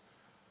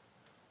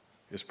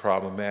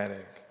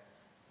problematic.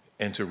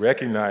 And to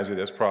recognize it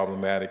as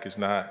problematic is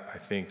not, I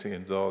think, to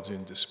indulge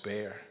in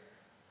despair.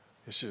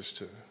 It's just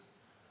to,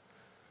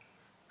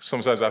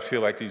 sometimes I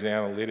feel like these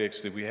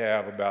analytics that we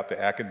have about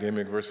the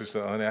academic versus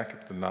the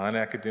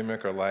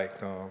non-academic are like,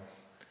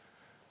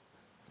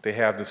 they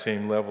have the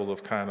same level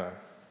of kind of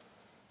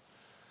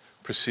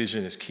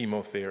precision as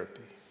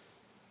chemotherapy,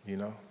 you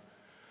know?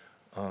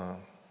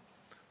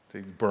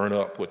 They burn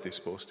up what they're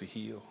supposed to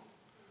heal,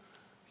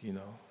 you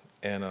know?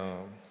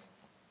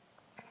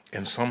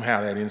 And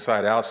somehow that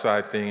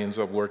inside-outside thing ends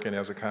up working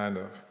as a kind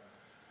of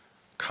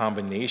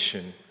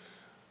combination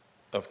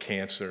of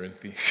cancer and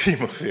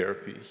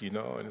chemotherapy, you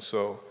know? And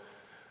so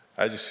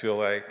I just feel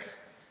like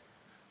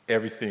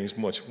everything's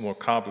much more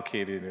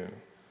complicated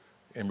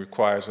and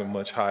requires a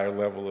much higher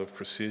level of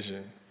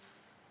precision.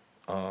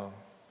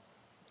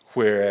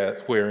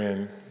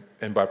 Wherein,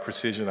 and by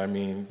precision I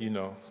mean, you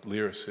know,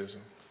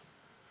 lyricism,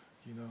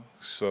 you know?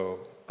 So,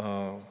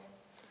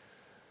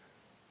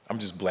 I'm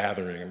just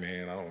blathering,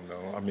 man, I don't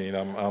know. I mean,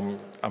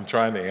 I'm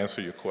trying to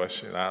answer your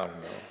question, I don't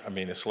know. I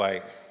mean, it's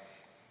like,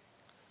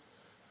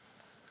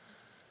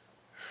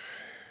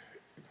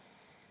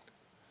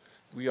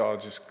 we all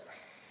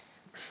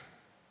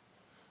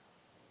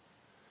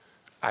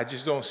I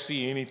just don't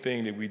see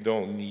anything that we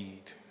don't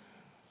need,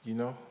 you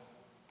know?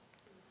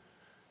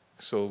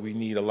 So we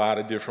need a lot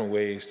of different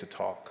ways to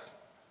talk,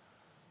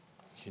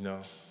 you know?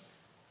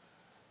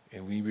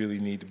 And we really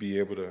need to be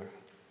able to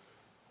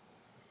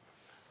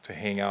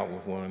hang out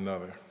with one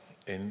another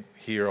and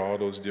hear all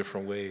those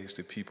different ways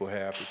that people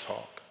have to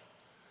talk.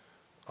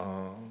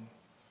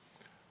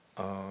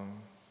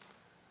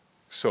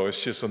 So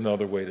it's just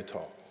another way to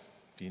talk,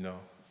 you know?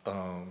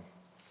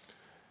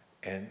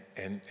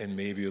 And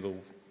maybe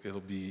it'll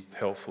be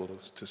helpful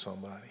to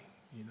somebody,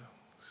 you know?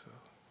 So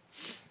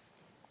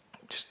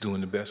just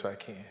doing the best I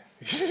can,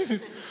 you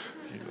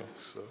know,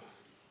 so.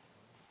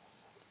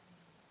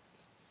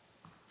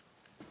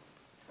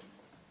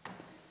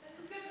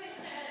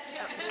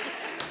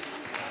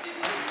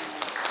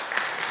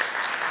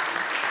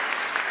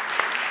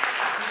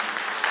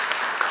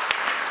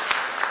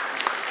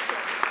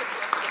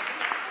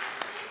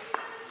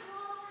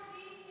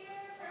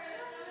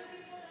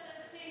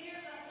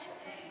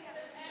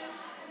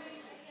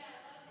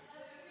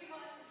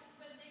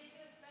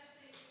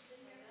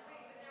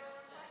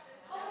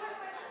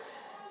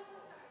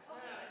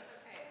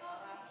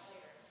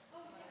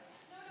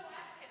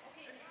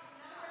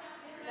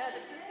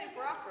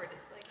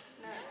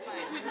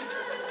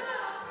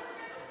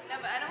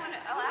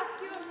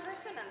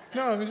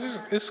 No,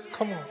 it's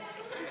come on.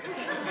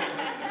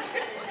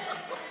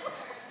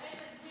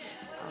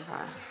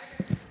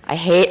 I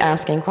hate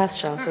asking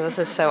questions, so this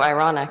is so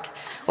ironic.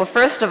 Well,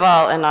 first of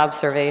all, an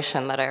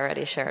observation that I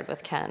already shared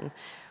with Ken,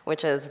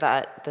 which is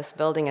that this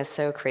building is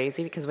so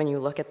crazy because when you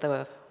look at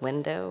the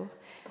window,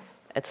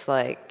 it's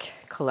like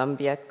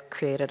Columbia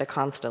created a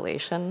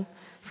constellation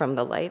from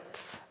the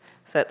lights.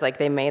 So it's like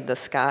they made the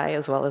sky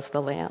as well as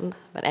the land.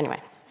 But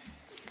anyway,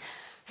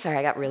 sorry,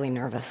 I got really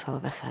nervous all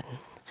of a sudden.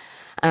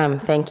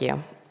 Thank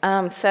you.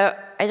 So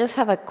I just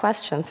have a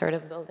question sort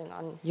of building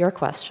on your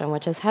question,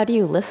 which is how do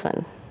you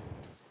listen?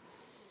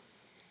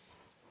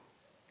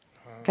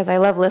 Because I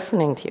love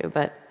listening to you,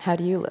 but how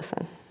do you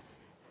listen?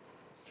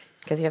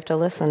 Because you have to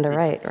listen to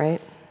write,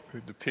 right?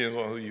 It depends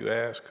on who you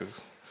ask,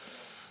 because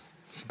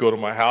if you go to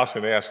my house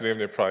and ask them,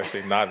 they'll probably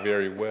say not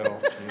very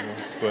well. You know?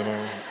 But,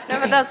 no,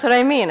 but that's what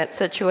I mean. It's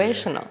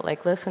situational. Yeah.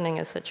 Like listening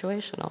is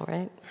situational,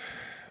 right?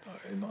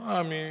 No,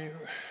 I mean,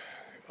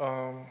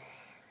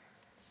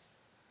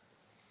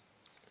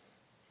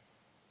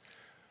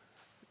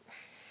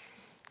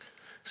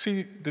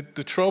 see,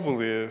 the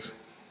trouble is,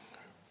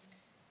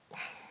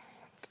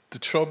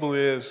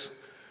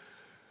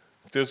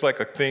 there's like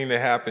a thing that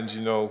happens,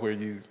 you know, where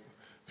you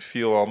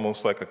feel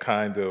almost like a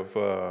kind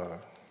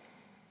of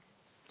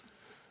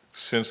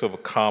sense of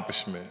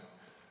accomplishment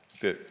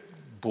that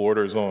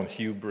borders on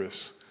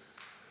hubris.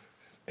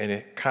 And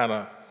it kind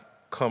of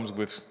comes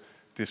with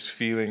this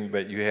feeling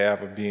that you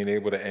have of being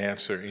able to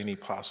answer any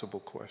possible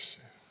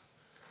question.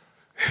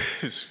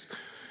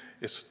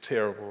 It's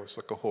terrible. It's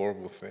like a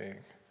horrible thing.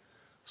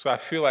 So I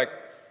feel like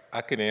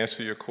I can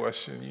answer your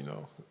question, you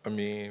know, I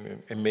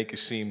mean, and make it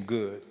seem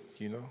good,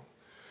 you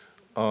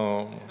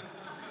know.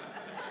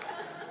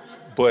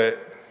 But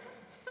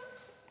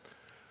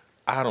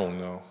I don't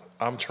know.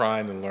 I'm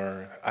trying to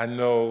learn. I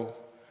know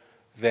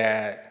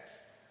that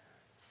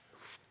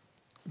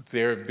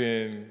there have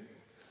been,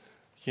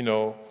 you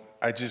know,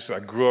 I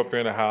grew up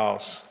in a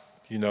house,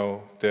 you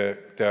know,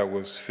 that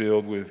was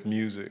filled with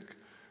music,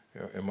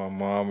 you know, and my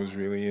mom was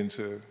really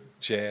into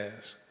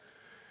jazz.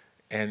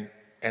 And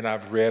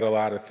I've read a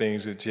lot of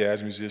things that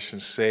jazz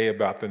musicians say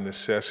about the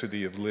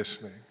necessity of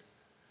listening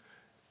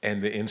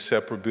and the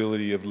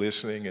inseparability of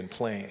listening and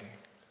playing,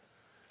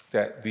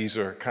 that these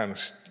are kind of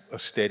a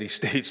steady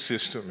state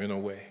system in a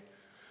way,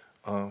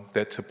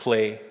 that to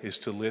play is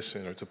to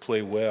listen, or to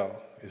play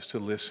well is to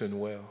listen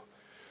well.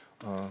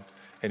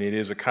 And it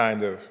is a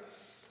kind of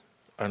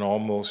an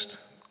almost,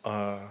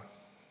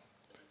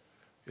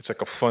 it's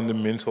like a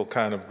fundamental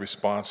kind of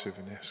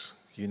responsiveness,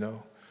 you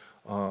know?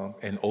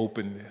 And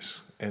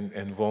openness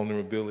and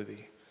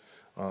vulnerability.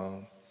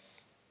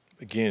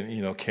 Again,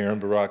 you know, Karen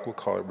Barak would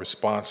call it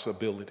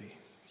responsibility,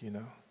 you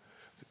know?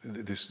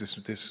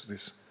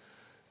 This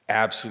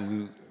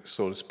absolute,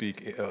 so to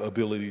speak,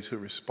 ability to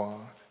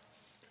respond.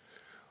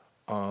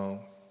 And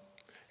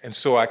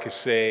so I could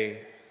say,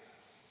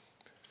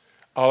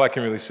 all I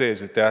can really say is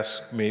that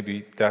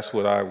that's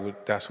what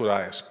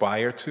I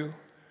aspire to,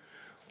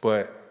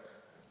 but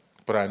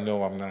I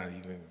know I'm not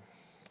even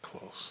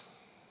close.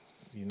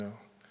 You know,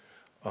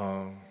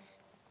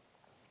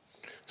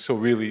 so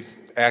really,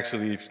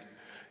 actually,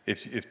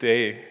 if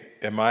they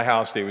in my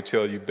house they would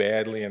tell you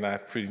badly, and I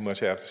pretty much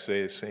have to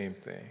say the same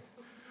thing.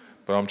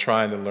 But I'm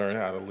trying to learn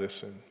how to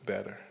listen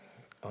better,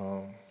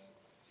 and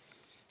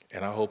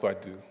I hope I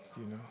do.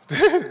 You know,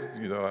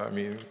 you know, I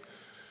mean,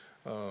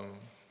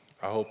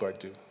 I hope I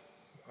do.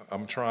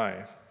 I'm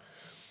trying.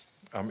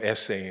 I'm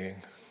essaying.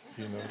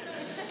 You know,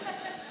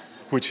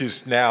 which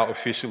is now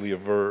officially a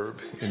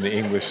verb in the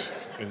English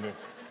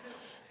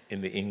in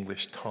the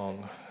English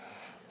tongue.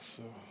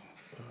 So,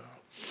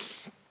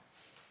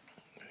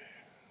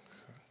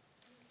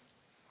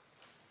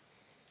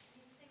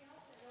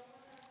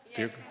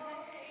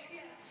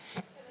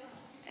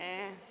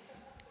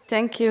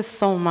 Thank you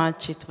so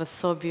much. It was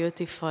so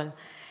beautiful.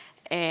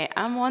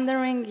 I'm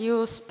wondering,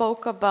 you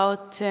spoke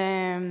about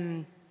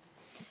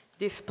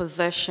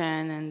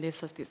dispossession and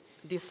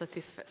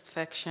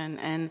dissatisfaction,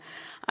 and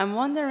I'm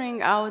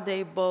wondering how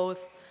they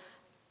both,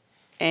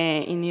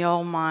 in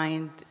your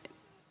mind,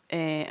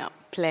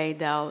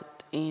 played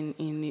out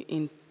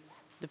in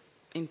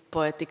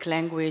poetic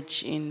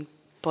language, in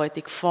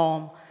poetic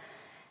form,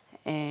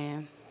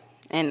 and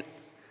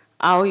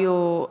how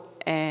you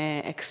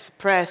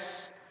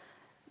express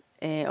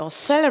or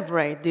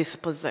celebrate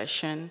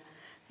dispossession,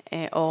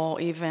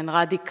 or even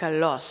radical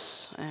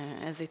loss,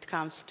 as it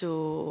comes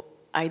to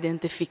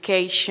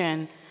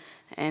identification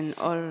and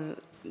all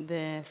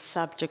the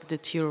subject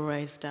that you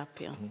raised up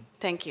here. Mm-hmm.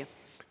 Thank you.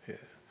 Yeah.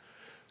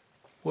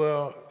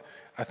 Well,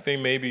 I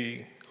think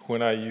maybe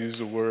when I use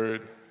the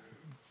word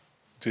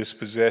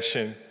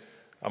dispossession,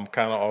 I'm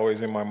kind of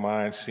always in my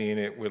mind seeing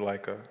it with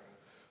like a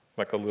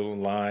little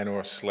line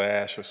or a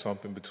slash or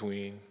something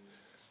between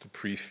the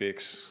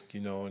prefix, you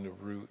know, and the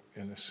root,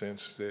 in the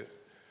sense that,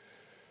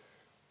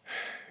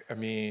 I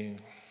mean,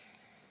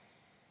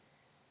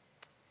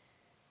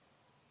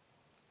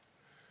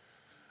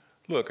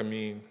 look, I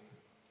mean,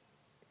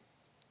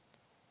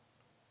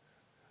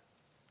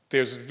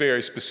 there's a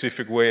very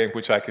specific way in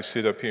which I could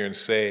sit up here and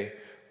say,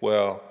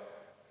 well,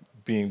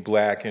 being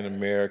black in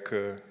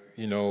America,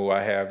 you know,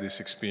 I have this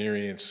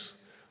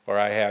experience, or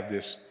I have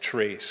this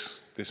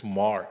trace, this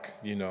mark,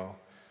 you know,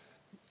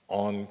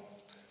 on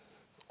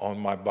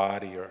my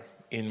body or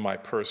in my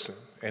person.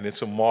 And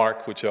it's a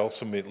mark which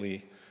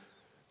ultimately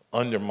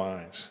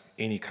undermines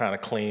any kind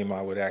of claim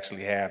I would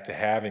actually have to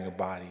having a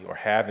body or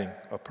having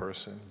a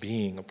person,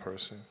 being a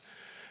person.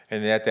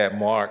 And that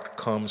mark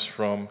comes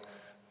from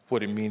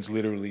what it means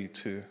literally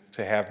to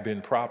have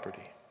been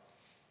property,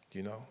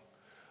 you know?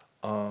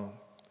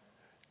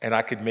 And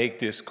I could make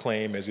this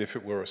claim as if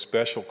it were a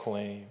special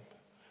claim,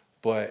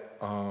 but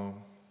I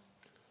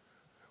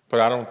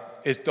don't,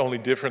 it's the only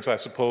difference I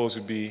suppose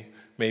would be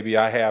maybe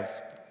I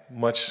have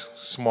much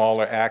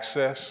smaller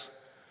access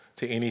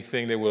to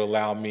anything that would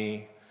allow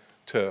me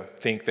to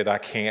think that I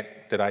can't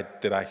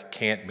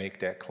make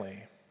that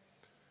claim.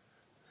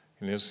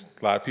 And there's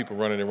a lot of people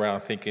running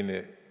around thinking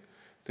that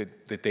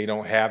they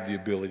don't have the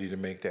ability to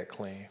make that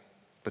claim,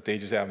 but they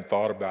just haven't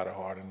thought about it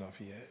hard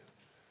enough yet.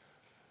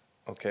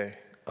 Okay?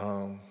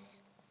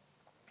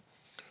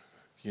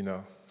 You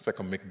know, it's like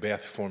a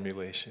Macbeth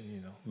formulation, you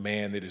know,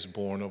 man that is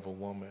born of a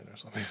woman or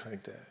something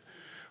like that.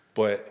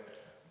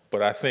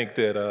 But I think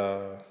that,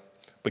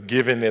 but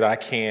given that I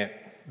can't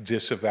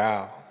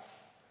disavow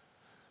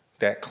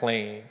that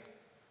claim,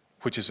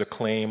 which is a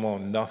claim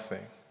on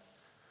nothing,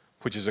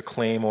 which is a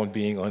claim on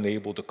being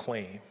unable to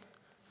claim,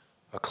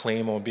 a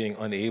claim on being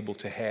unable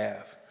to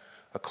have,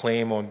 a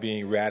claim on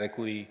being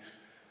radically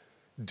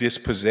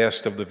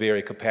dispossessed of the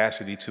very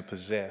capacity to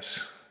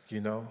possess,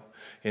 you know?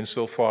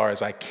 Insofar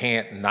as I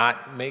can't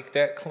not make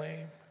that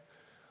claim,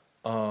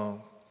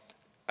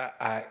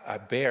 I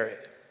bear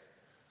it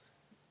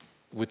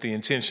with the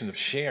intention of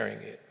sharing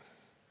it,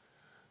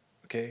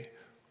 okay?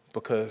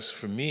 Because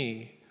for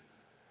me,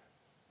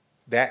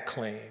 that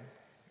claim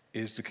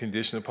is the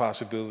conditional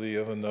possibility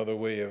of another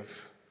way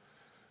of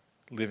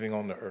living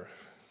on the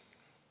earth.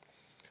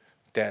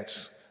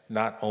 That's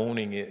not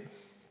owning it,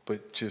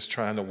 but just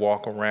trying to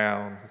walk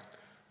around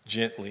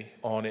gently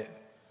on it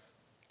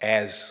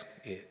as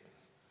it,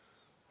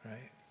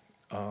 right?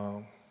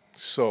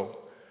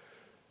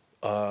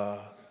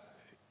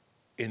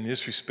 In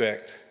this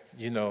respect,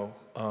 you know,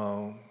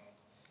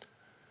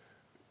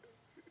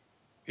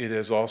 it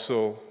is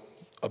also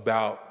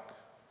about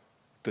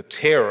the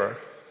terror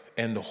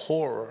and the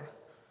horror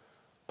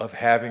of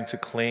having to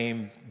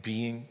claim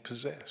being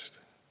possessed,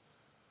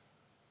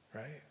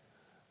 right?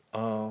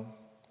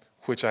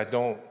 Which I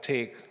don't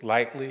take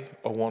lightly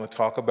or want to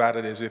talk about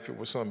it as if it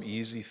was some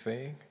easy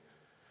thing.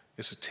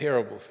 It's a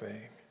terrible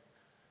thing.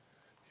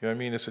 You know what I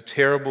mean? It's a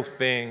terrible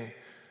thing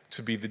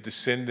to be the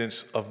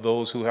descendants of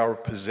those who are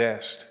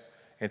possessed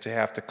and to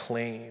have to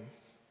claim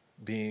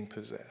being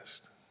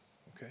possessed,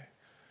 okay?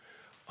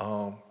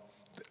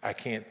 I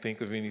can't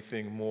think of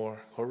anything more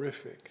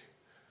horrific,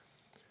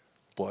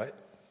 but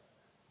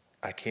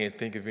I can't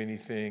think of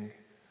anything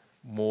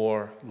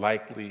more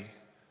likely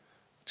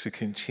to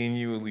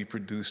continually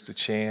produce the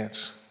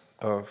chance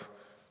of,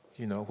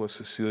 you know, what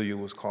Cecilia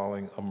was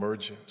calling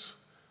emergence,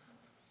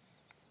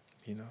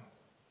 you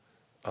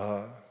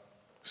know?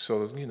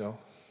 So, you know,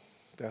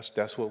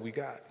 that's what we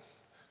got.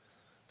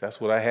 That's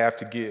what I have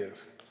to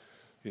give,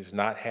 is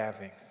not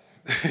having,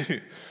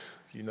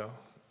 you know?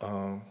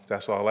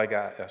 That's all I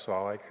got. That's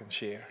all I can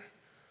share.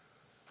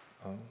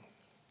 Yeah.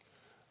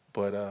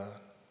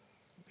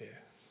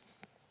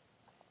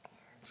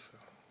 So.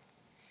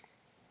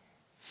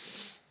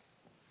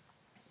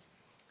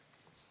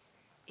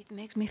 It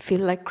makes me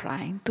feel like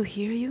crying to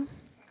hear you,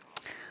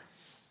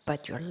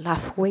 but your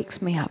laugh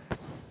wakes me up.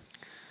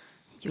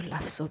 You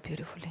laugh so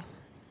beautifully.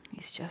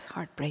 It's just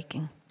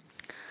heartbreaking.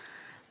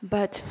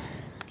 But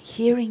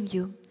hearing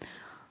you,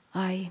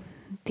 I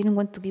didn't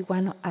want to be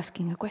one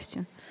asking a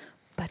question,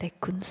 but I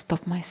couldn't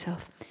stop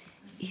myself,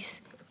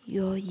 is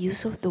your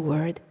use of the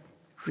word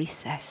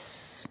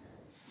recess.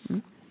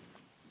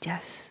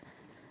 Just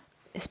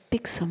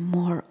speak some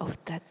more of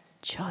that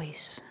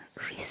choice,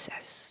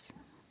 recess.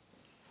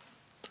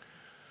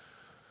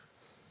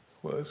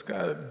 Well, it's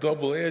got a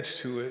double edge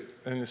to it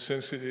in the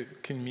sense that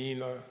it can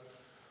mean a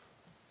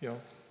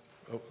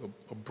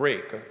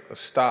break, a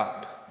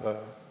stop,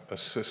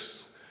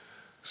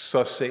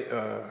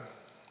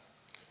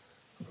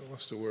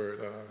 what's the word?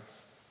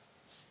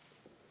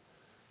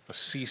 A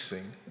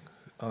ceasing.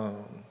 A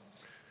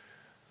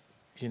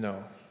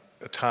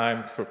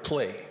time for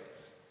play,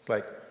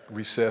 like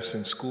recess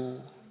in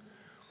school.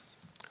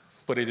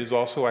 But it is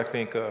also, I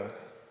think,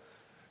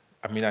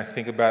 I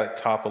think about it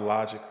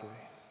topologically.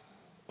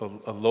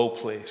 A low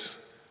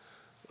place,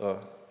 a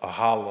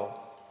hollow,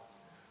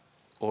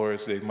 or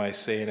as they might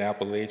say in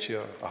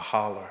Appalachia, a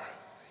holler,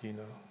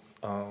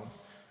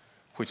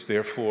 which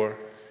therefore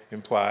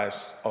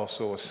implies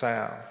also a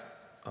sound,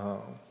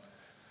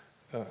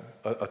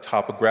 a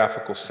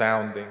topographical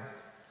sounding,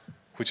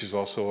 which is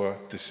also a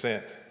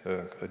descent,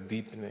 a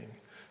deepening.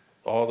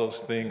 All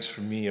those things for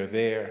me are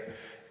there,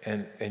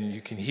 and you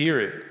can hear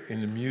it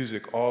in the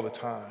music all the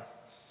time.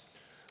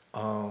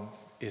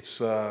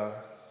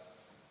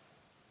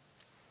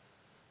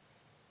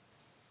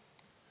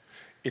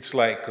 It's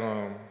like,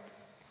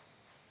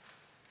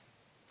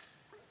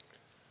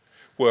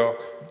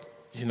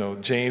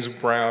 James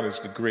Brown is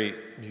the great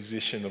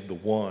musician of the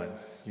one,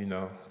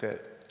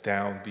 that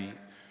downbeat.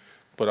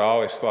 But I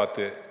always thought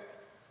that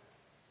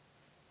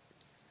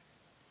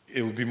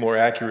it would be more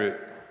accurate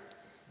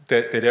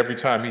that every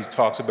time he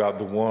talks about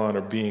the one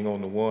or being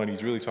on the one,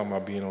 he's really talking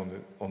about being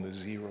on the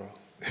zero.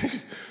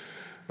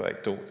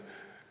 Like the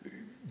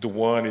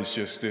one is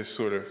just this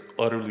sort of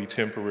utterly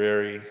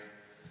temporary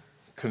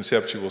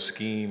conceptual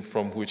scheme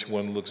from which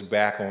one looks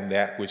back on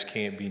that which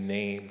can't be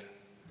named,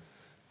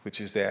 which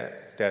is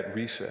that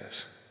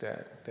recess,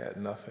 that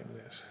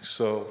nothingness.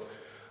 So,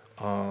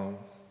 and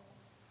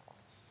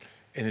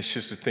it's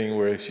just a thing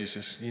where if you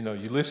just, you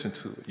listen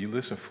to it, you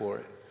listen for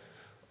it.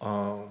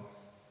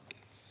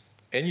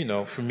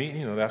 And for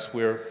me, that's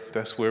where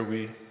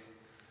we,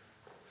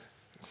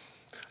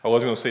 I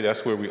was going to say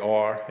that's where we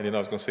are, and then I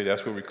was going to say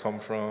that's where we come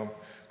from,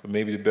 but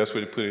maybe the best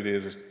way to put it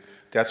is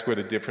that's where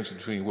the difference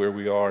between where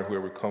we are and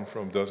where we come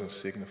from doesn't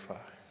signify.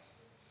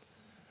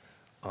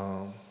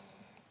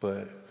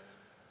 But,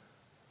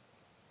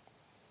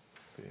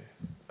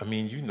 yeah.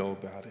 You know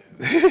about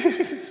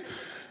it.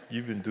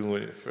 You've been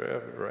doing it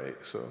forever,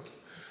 right? So,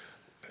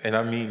 and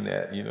I mean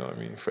that,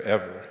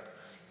 forever.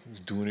 You was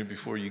doing it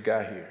before you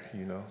got here,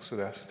 So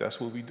that's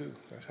what we do.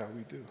 That's how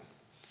we do,